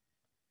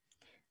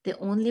 The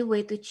only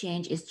way to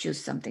change is choose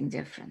something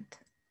different.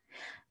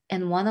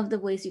 And one of the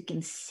ways you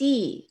can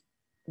see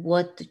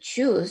what to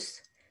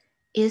choose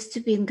is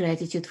to be in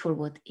gratitude for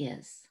what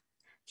is,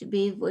 to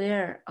be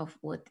aware of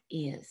what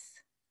is.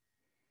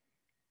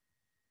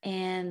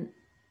 And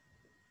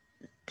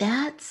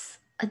that's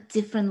a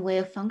different way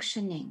of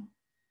functioning.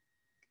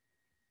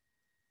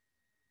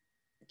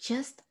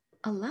 Just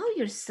allow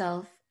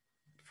yourself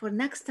for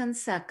next 10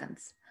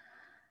 seconds.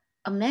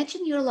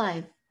 Imagine your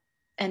life,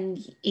 and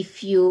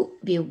if you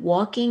be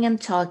walking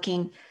and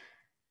talking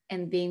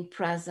and being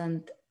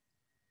present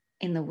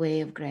in the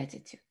way of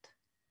gratitude,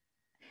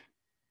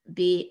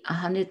 be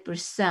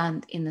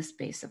 100% in the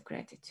space of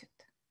gratitude.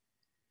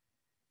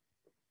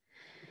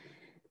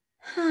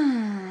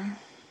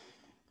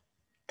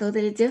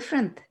 Totally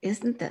different,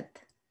 isn't it?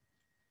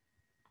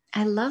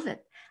 I love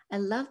it. I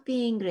love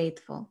being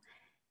grateful.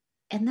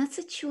 And that's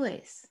a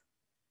choice.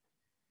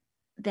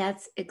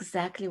 That's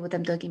exactly what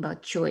I'm talking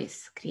about.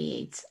 Choice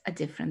creates a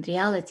different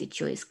reality.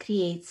 Choice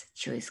creates,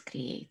 choice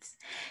creates.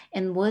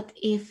 And what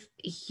if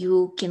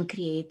you can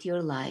create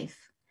your life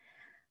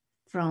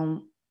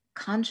from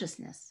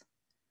consciousness,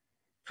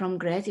 from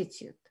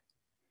gratitude,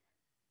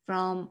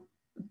 from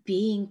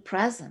being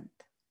present?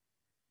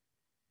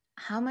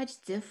 How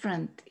much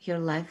different your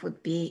life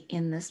would be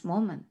in this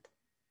moment?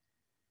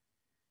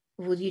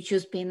 Would you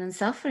choose pain and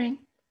suffering?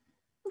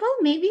 Well,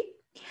 maybe.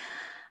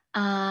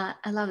 I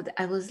love it.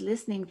 I was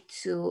listening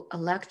to a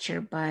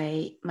lecture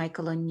by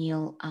Michael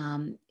O'Neill.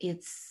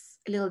 It's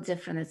a little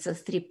different.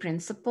 It's 3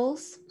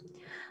 principles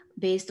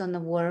based on the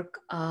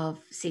work of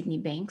Sydney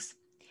Banks.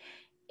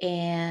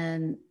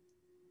 And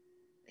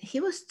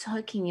he was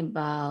talking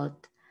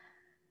about,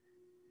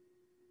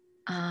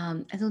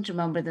 I don't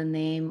remember the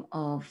name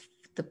of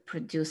the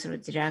producer or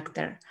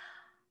director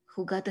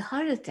who got a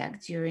heart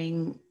attack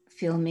during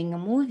filming a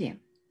movie.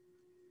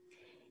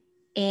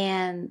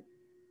 And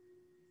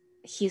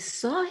he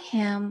saw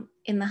him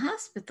in the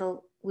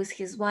hospital with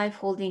his wife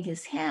holding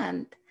his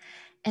hand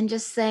and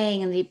just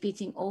saying and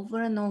repeating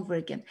over and over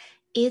again,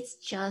 it's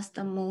just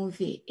a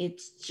movie.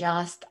 It's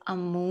just a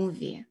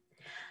movie.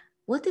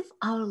 What if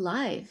our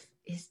life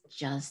is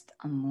just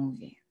a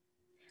movie?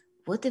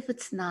 What if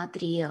it's not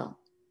real?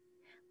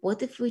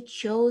 What if we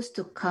chose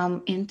to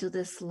come into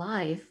this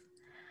life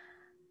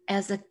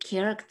as a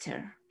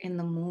character in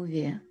the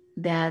movie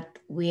that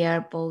we are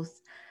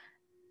both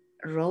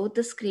wrote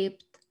the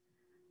script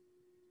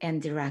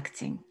and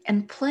directing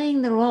and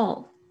playing the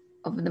role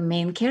of the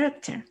main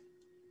character?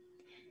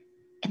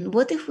 And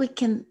what if we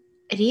can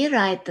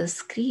rewrite the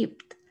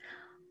script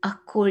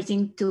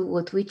according to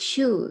what we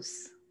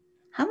choose?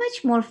 How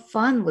much more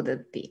fun would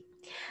it be?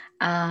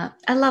 I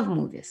love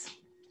movies.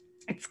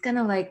 It's kind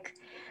of like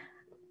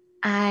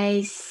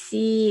I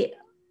see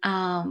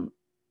kind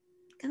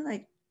of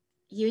like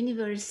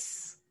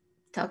universe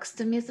talks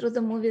to me through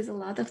the movies a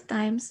lot of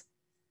times.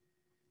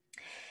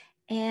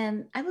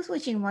 And I was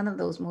watching one of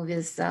those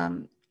movies. I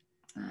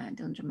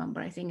don't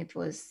remember. I think it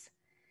was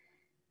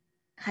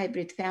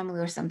Hybrid Family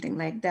or something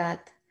like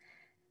that.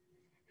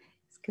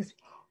 Excuse me.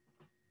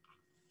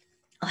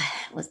 Oh,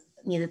 I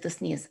needed to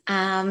sneeze.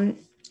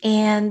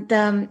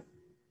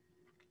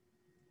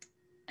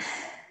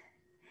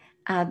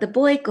 The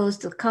boy goes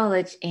to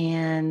college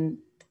and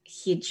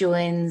he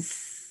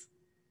joins,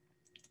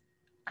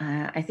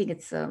 I think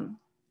it's a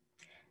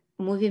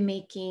movie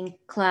making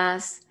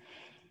class.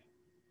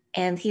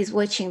 And he's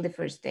watching the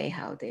first day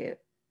how they're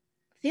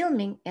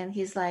filming. And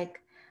he's like,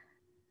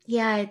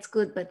 yeah, it's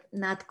good, but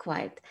not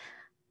quite.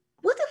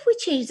 What if we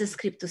change the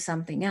script to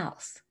something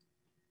else?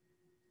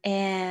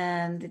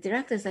 And the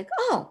director is like,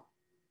 oh,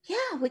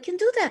 yeah, we can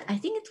do that. I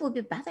think it will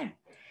be better.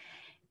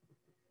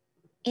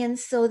 And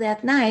so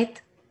that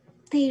night,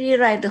 they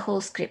rewrite the whole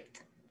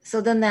script.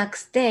 So the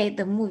next day,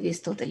 the movie is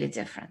totally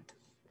different.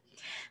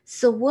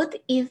 So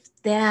what if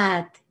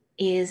that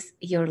is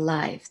your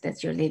life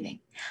that you're living?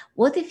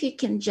 What if you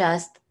can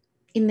just,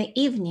 in the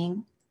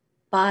evening,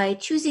 by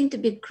choosing to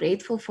be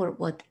grateful for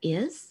what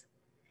is,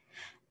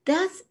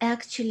 that's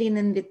actually an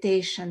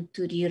invitation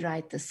to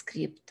rewrite the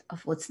script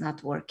of what's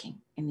not working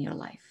in your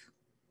life.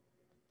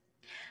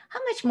 How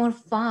much more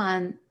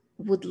fun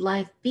would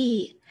life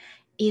be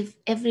if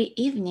every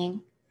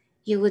evening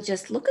you would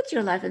just look at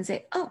your life and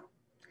say, oh,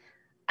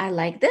 I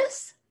like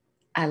this,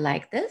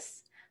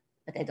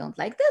 but I don't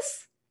like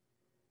this.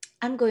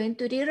 I'm going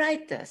to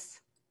rewrite this.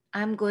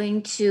 I'm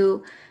going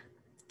to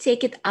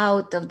take it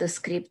out of the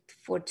script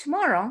for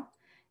tomorrow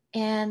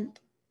and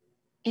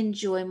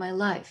enjoy my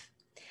life.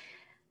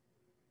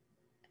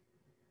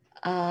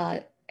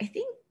 I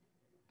think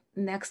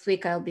next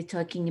week I'll be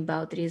talking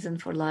about reason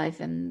for life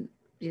and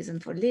reason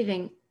for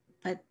living,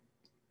 but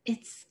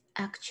it's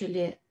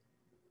actually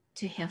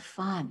to have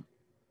fun.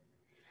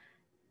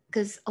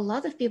 Because a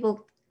lot of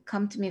people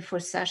come to me for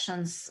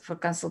sessions, for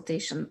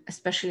consultation,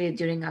 especially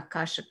during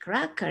Akashic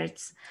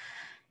Records,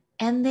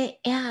 and they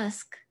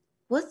ask,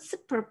 what's the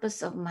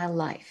purpose of my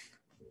life?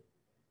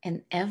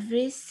 And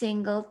every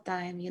single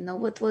time, you know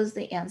what was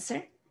the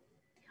answer?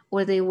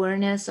 Or the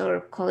awareness,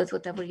 or call it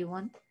whatever you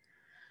want.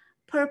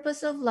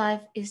 Purpose of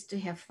life is to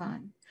have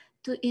fun,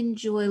 to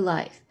enjoy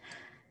life.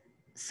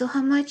 So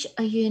how much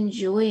are you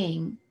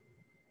enjoying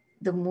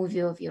the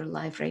movie of your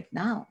life right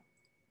now?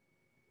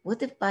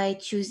 What if by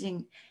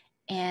choosing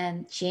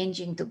and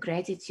changing to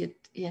gratitude,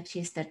 you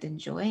actually start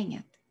enjoying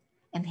it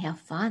and have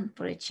fun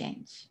for a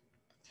change?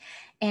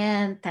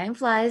 And time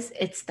flies.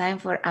 It's time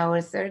for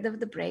our third of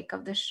the break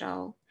of the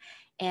show.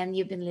 And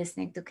you've been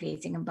listening to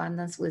Creating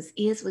Abundance with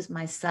Ease with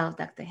myself,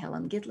 Dr.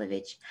 Helen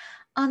Gitlevich,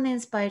 on the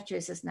Inspired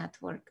Choices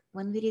Network.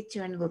 When we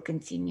return, we'll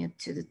continue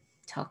to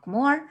talk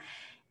more,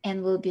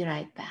 and we'll be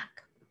right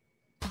back.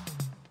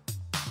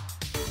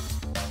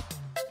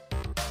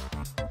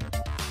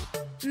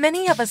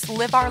 Many of us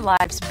live our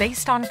lives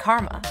based on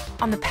karma,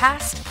 on the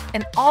past,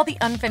 and all the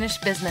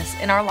unfinished business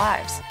in our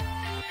lives.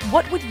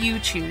 What would you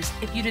choose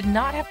if you did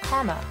not have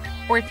karma,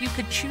 or if you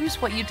could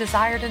choose what you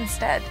desired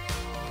instead?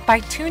 By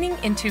tuning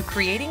into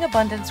Creating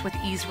Abundance with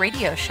Ease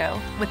radio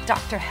show with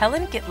Dr.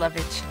 Helen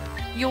Gitlevich,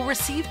 you'll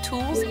receive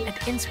tools and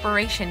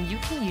inspiration you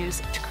can use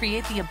to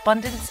create the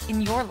abundance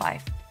in your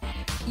life.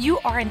 You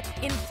are an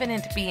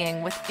infinite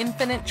being with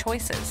infinite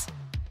choices.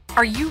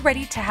 Are you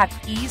ready to have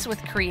ease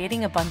with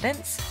creating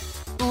abundance?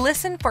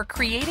 Listen for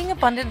Creating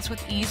Abundance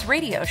with Ease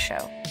radio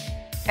show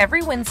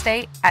every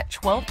Wednesday at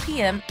 12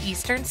 p.m.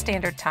 Eastern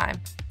Standard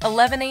Time,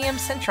 11 a.m.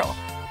 Central,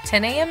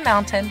 10 a.m.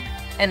 Mountain,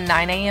 and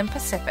 9 a.m.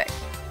 Pacific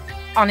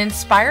on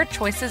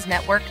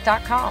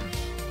InspiredChoicesNetwork.com.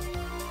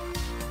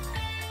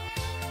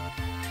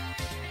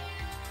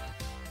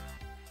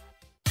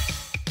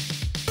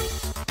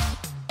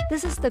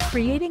 This is the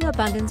Creating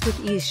Abundance with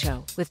Ease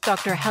show with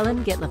Dr.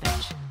 Helen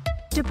Gitlevich.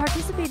 To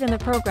participate in the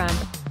program,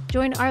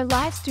 join our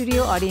live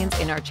studio audience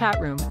in our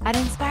chat room at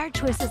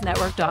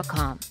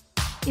InspiredChoicesNetwork.com.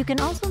 You can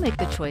also make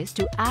the choice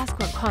to ask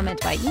or comment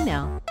by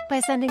email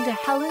by sending to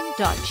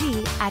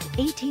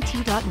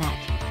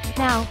helen.g@att.net.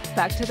 Now,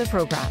 back to the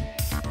program.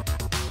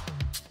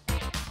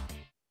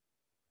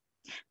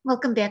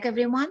 Welcome back,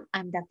 everyone.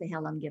 I'm Dr.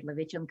 Helen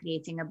Gitlevich on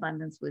Creating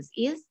Abundance with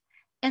Ease.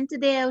 And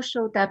today our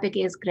show topic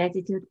is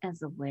gratitude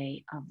as a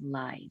way of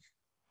life.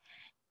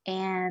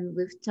 And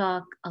we've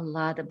talked a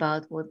lot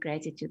about what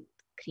gratitude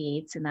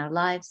creates in our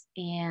lives.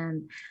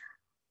 And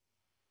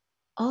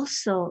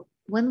also,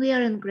 when we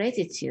are in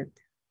gratitude,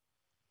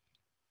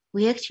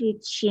 we actually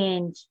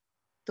change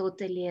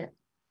totally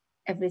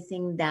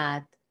everything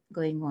that's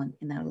going on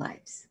in our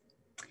lives.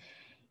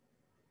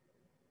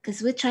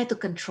 Because we try to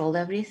control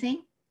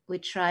everything. We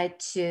try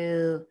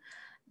to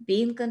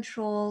be in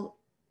control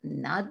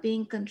not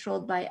being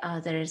controlled by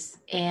others.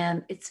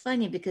 And it's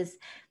funny because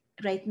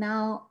right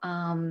now,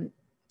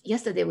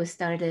 yesterday we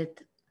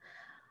started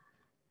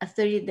a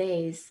 30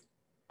 days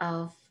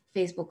of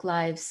Facebook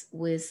Lives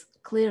with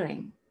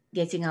clearing,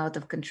 getting out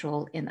of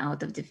control and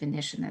out of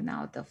definition and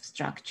out of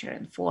structure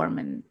and form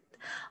and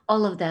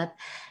all of that.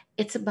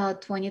 It's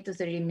about 20 to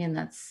 30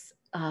 minutes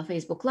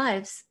Facebook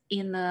Lives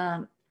in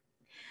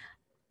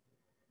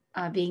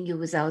Being You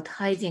Without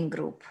Hiding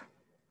group.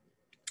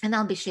 And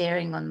I'll be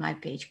sharing on my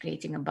page,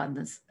 Creating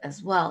Abundance,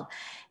 as well.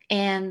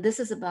 And this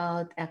is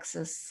about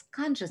access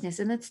consciousness,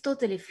 and it's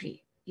totally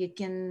free. You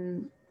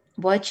can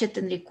watch it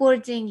in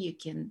recording, you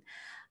can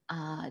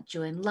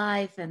join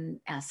live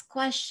and ask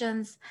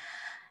questions.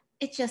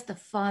 It's just a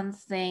fun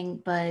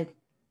thing, but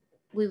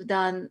we've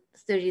done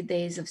 30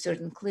 days of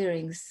certain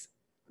clearings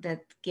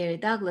that Gary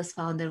Douglas,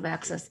 founder of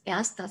Access,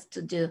 asked us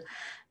to do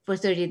for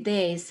 30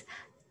 days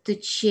to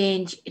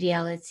change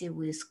reality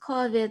with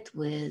COVID,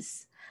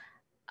 with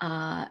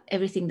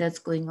everything that's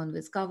going on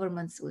with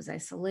governments, with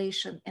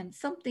isolation, and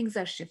some things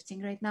are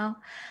shifting right now.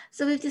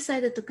 So we've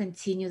decided to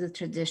continue the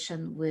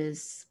tradition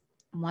with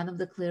one of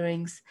the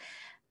clearings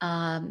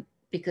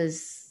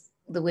because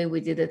the way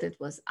we did it, it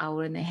was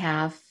hour and a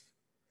half,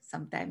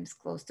 sometimes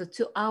close to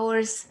 2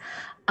 hours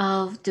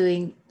of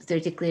doing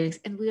 30 clearings,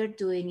 and we are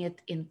doing it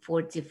in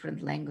 4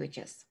 different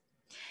languages.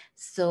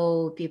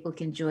 So people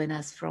can join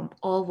us from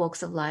all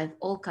walks of life,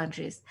 all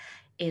countries.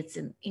 It's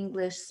in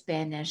English,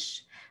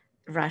 Spanish,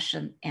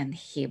 Russian, and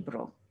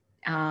Hebrew.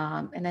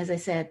 And as I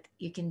said,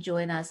 you can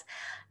join us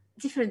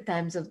different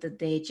times of the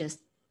day. Just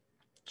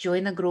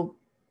join a group,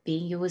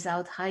 Being You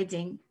Without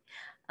Hiding,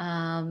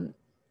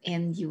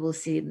 and you will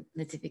see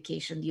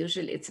notification.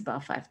 Usually it's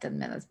about 5-10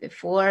 minutes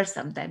before,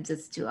 sometimes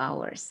it's 2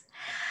 hours,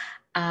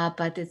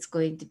 but it's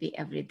going to be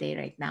every day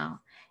right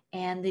now.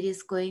 And there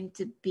is going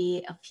to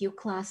be a few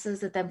classes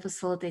that I'm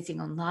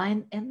facilitating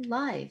online and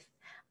live.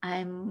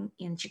 I'm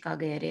in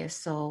Chicago area,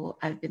 so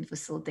I've been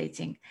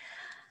facilitating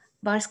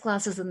bars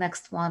classes. The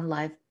next one,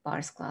 live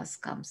bars class,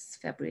 comes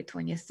February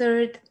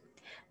 23rd.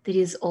 There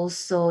is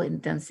also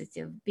Intensity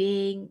of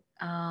Being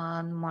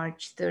on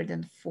March 3rd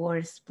and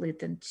 4th,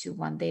 split into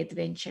one-day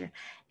adventure,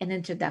 an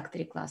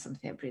introductory class on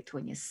February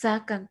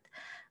 22nd,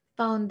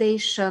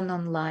 Foundation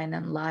online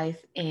and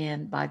live,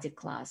 and Body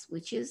Class,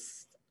 which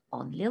is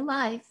only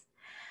live,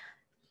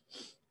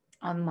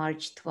 on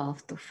March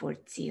 12th to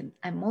 14th.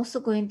 I'm also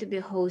going to be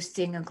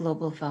hosting a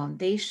global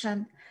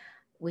foundation,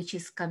 which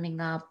is coming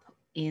up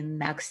in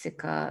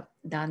Mexico,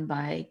 done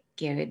by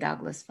Gary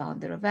Douglas,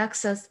 founder of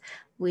Access,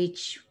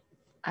 which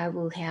I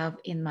will have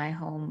in my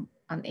home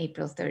on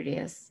April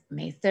 30th,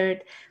 May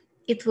 3rd.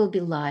 It will be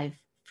live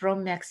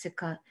from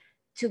Mexico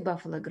to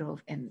Buffalo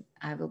Grove, and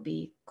I will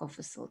be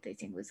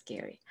co-facilitating with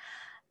Gary.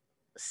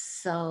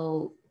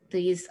 So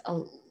there is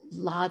a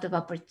lot of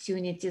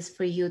opportunities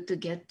for you to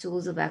get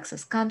tools of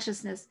access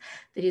consciousness.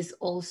 There is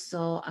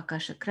also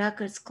Akashic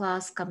Records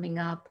class coming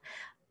up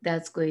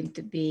that's going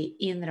to be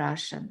in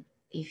Russian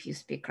if you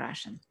speak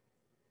Russian.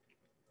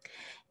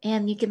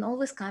 And you can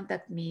always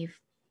contact me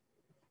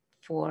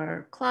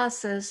for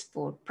classes,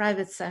 for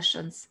private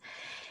sessions.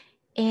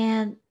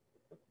 And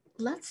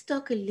let's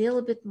talk a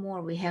little bit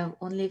more. We have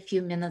only a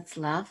few minutes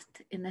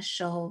left in the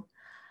show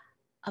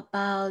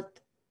about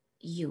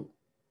you,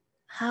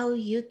 how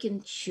you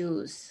can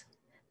choose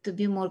to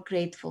be more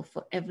grateful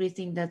for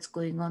everything that's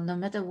going on, no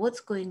matter what's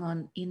going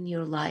on in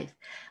your life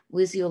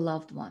with your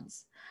loved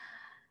ones.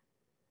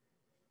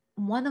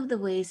 One of the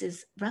ways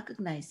is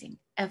recognizing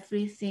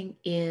everything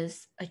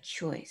is a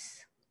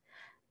choice.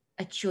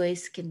 A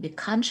choice can be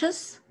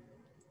conscious,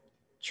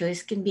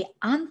 choice can be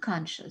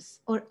unconscious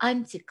or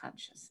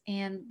anti-conscious.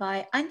 And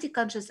by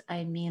anti-conscious,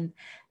 I mean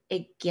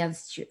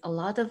against you. A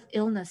lot of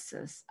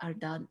illnesses are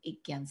done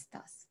against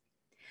us.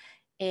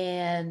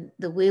 And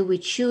the way we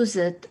choose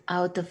it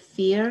out of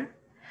fear,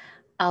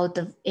 out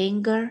of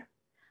anger,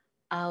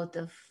 out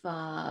of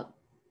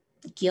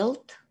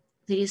guilt,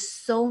 there is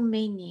so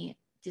many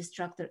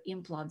destructive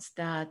implants,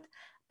 that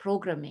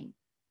programming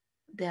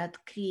that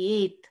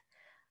create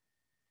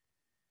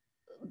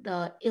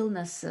the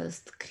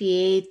illnesses,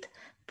 create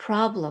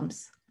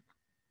problems.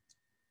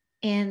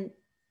 And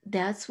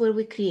that's where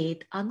we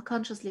create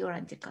unconsciously or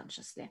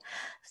anti-consciously.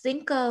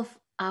 Think of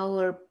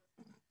our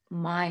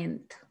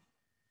mind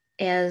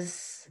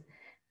as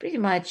pretty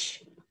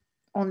much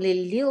only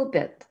a little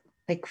bit,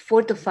 like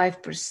 4 to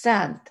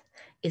 5%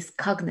 is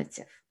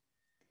cognitive.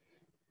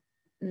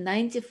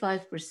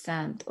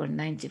 95% or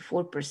 94%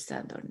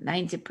 or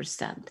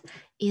 90%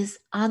 is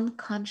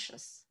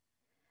unconscious.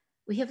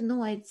 We have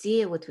no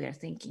idea what we are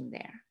thinking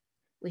there.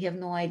 We have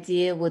no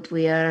idea what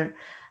we are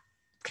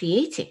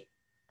creating.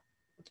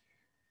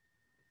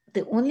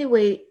 The only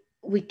way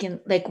we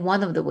can, like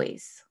one of the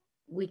ways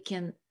we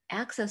can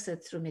access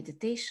it through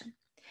meditation.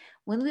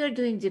 When we are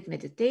doing deep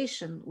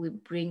meditation, we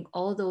bring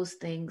all those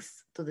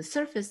things to the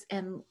surface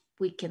and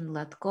we can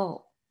let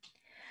go.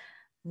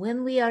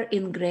 When we are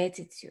in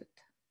gratitude,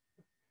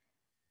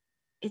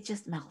 it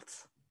just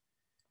melts.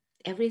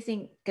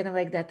 Everything, kind of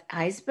like that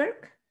iceberg,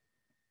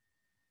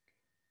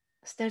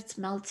 starts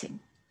melting.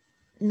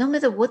 no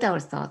matter what our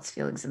thoughts,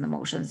 feelings, and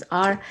emotions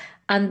are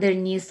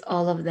underneath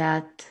all of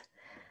that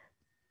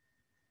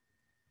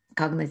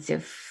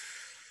cognitive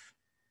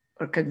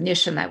or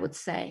cognition, I would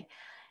say.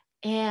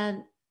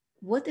 And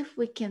what if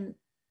we can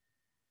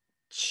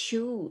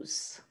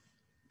choose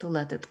to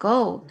let it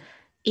go,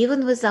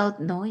 even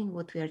without knowing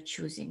what we are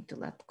choosing to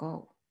let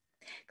go?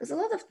 Because a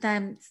lot of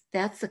times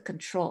that's the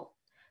control.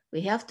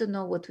 We have to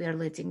know what we are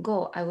letting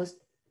go. I was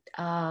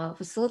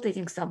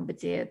facilitating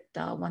somebody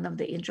at one of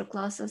the intro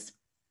classes,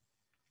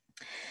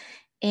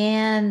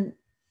 and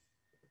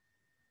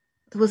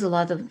there was a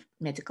lot of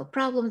medical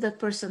problems that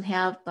person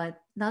have,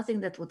 but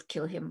nothing that would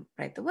kill him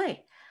right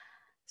away.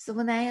 So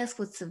when I asked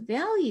what's the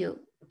value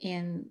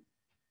in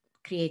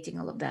creating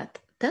all of that,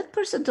 that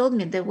person told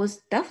me there was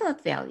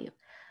definite value.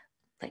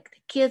 Like the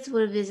kids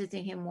were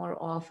visiting him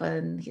more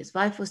often, his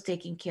wife was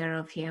taking care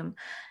of him.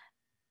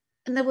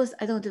 And there was,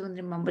 I don't even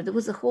remember, there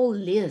was a whole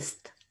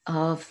list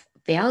of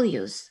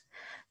values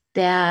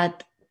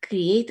that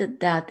created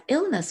that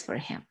illness for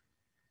him.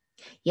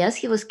 Yes,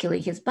 he was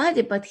killing his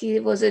body, but he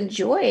was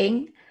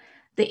enjoying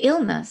the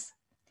illness.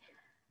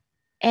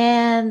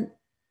 And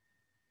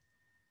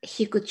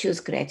he could choose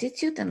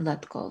gratitude and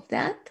let go of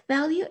that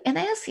value. And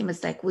I asked him,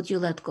 it's like, would you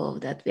let go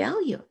of that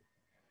value?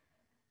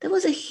 There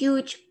was a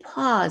huge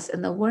pause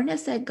and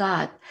awareness I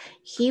got.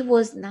 He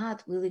was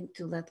not willing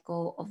to let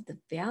go of the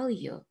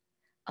value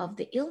of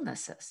the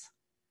illnesses.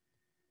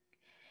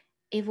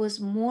 It was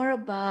more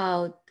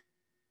about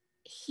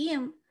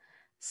him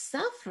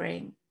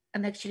suffering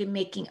and actually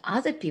making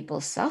other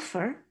people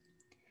suffer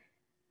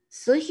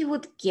so he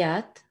would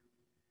get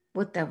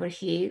whatever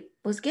he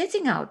was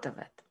getting out of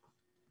it.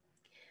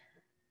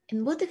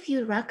 And what if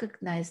you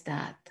recognize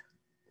that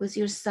with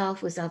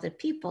yourself, with other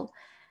people,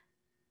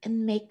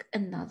 and make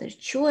another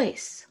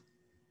choice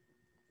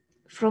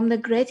from the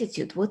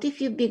gratitude? What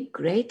if you be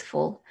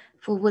grateful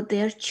for what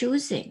they're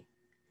choosing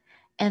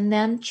and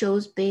then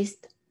chose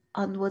based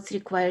on what's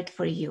required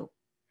for you?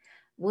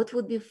 What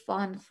would be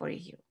fun for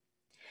you?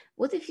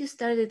 What if you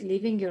started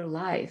living your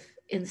life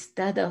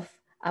instead of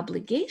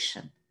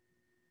obligation,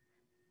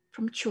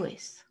 from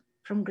choice,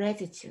 from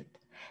gratitude?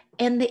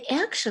 And the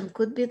action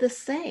could be the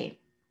same.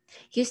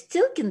 You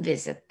still can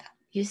visit them.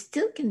 You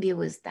still can be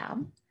with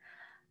them,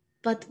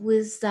 but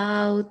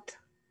without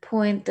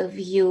point of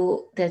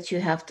view that you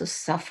have to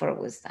suffer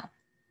with them.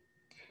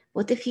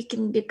 What if you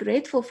can be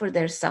grateful for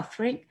their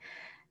suffering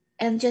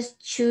and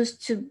just choose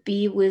to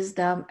be with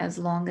them as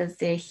long as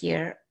they're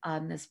here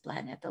on this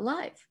planet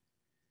alive?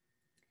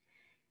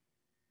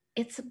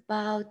 It's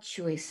about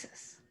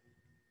choices.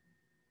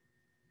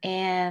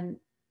 And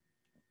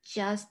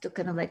just to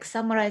kind of like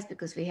summarize,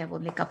 because we have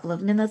only a couple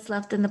of minutes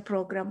left in the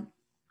program,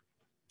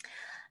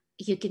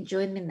 you can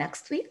join me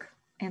next week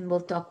and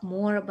we'll talk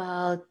more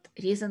about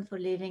reason for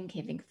living,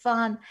 having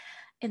fun,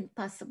 and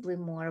possibly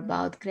more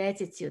about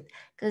gratitude,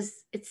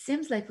 because it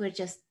seems like we're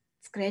just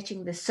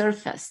scratching the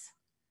surface,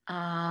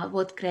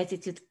 what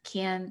gratitude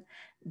can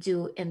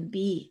do and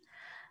be,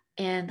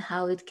 and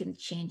how it can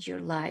change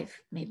your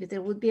life. Maybe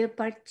there would be a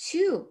part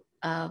 2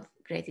 of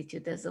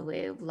gratitude as a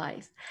way of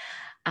life.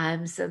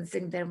 I'm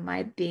sensing there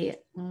might be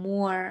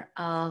more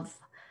of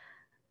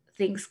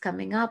things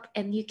coming up,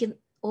 and you can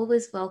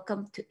always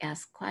welcome to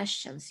ask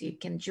questions. You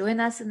can join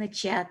us in the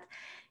chat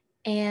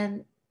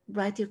and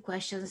write your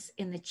questions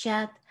in the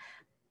chat.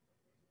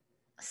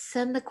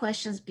 Send the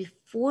questions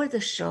before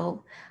the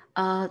show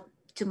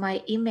to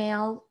my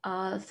email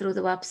through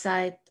the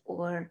website,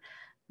 or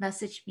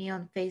message me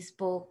on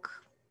Facebook,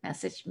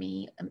 message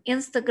me on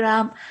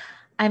Instagram.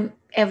 I'm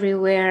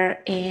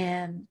everywhere,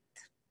 and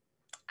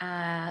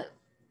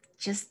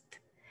just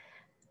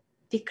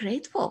be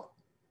grateful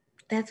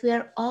that we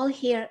are all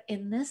here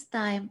in this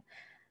time,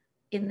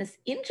 in this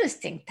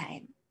interesting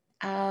time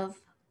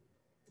of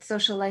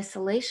social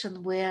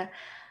isolation, where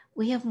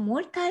we have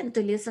more time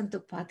to listen to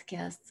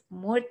podcasts,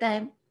 more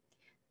time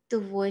to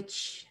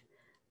watch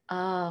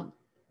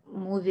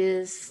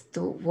movies,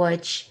 to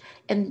watch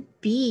and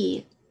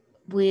be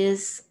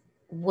with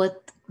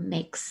what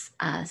makes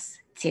us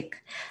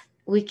tick.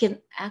 We can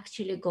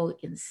actually go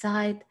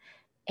inside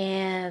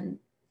and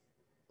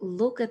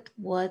look at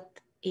what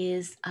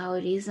is our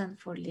reason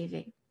for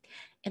living.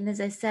 And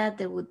as I said,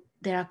 there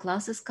are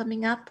classes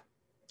coming up.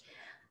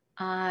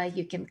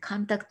 You can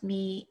contact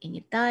me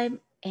anytime,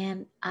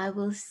 and I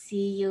will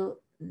see you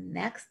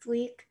next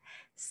week,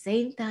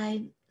 same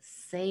time,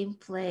 same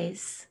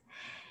place.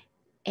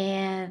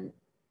 And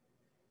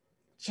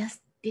just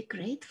be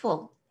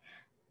grateful.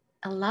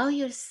 Allow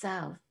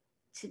yourself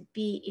to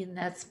be in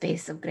that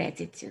space of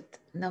gratitude,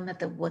 no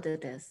matter what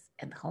it is.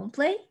 And home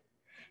play,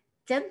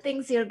 10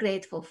 things you're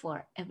grateful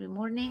for every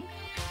morning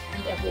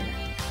and every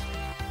night.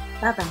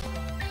 Bye-bye.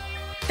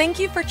 Thank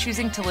you for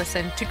choosing to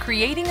listen to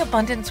Creating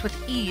Abundance with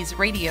Ease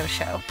radio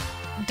show.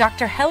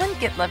 Dr. Helen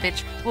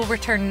Gitlevich will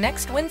return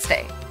next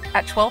Wednesday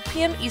at 12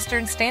 p.m.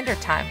 Eastern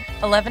Standard Time,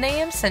 11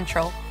 a.m.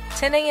 Central,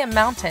 10 a.m.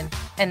 Mountain,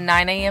 and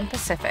 9 a.m.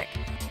 Pacific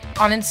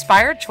on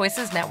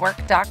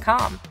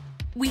InspiredChoicesNetwork.com.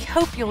 We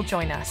hope you'll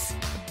join us.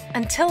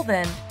 Until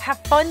then, have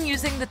fun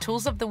using the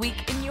tools of the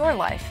week in your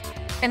life.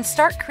 and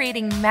start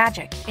creating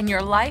magic in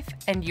your life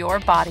and your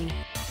body.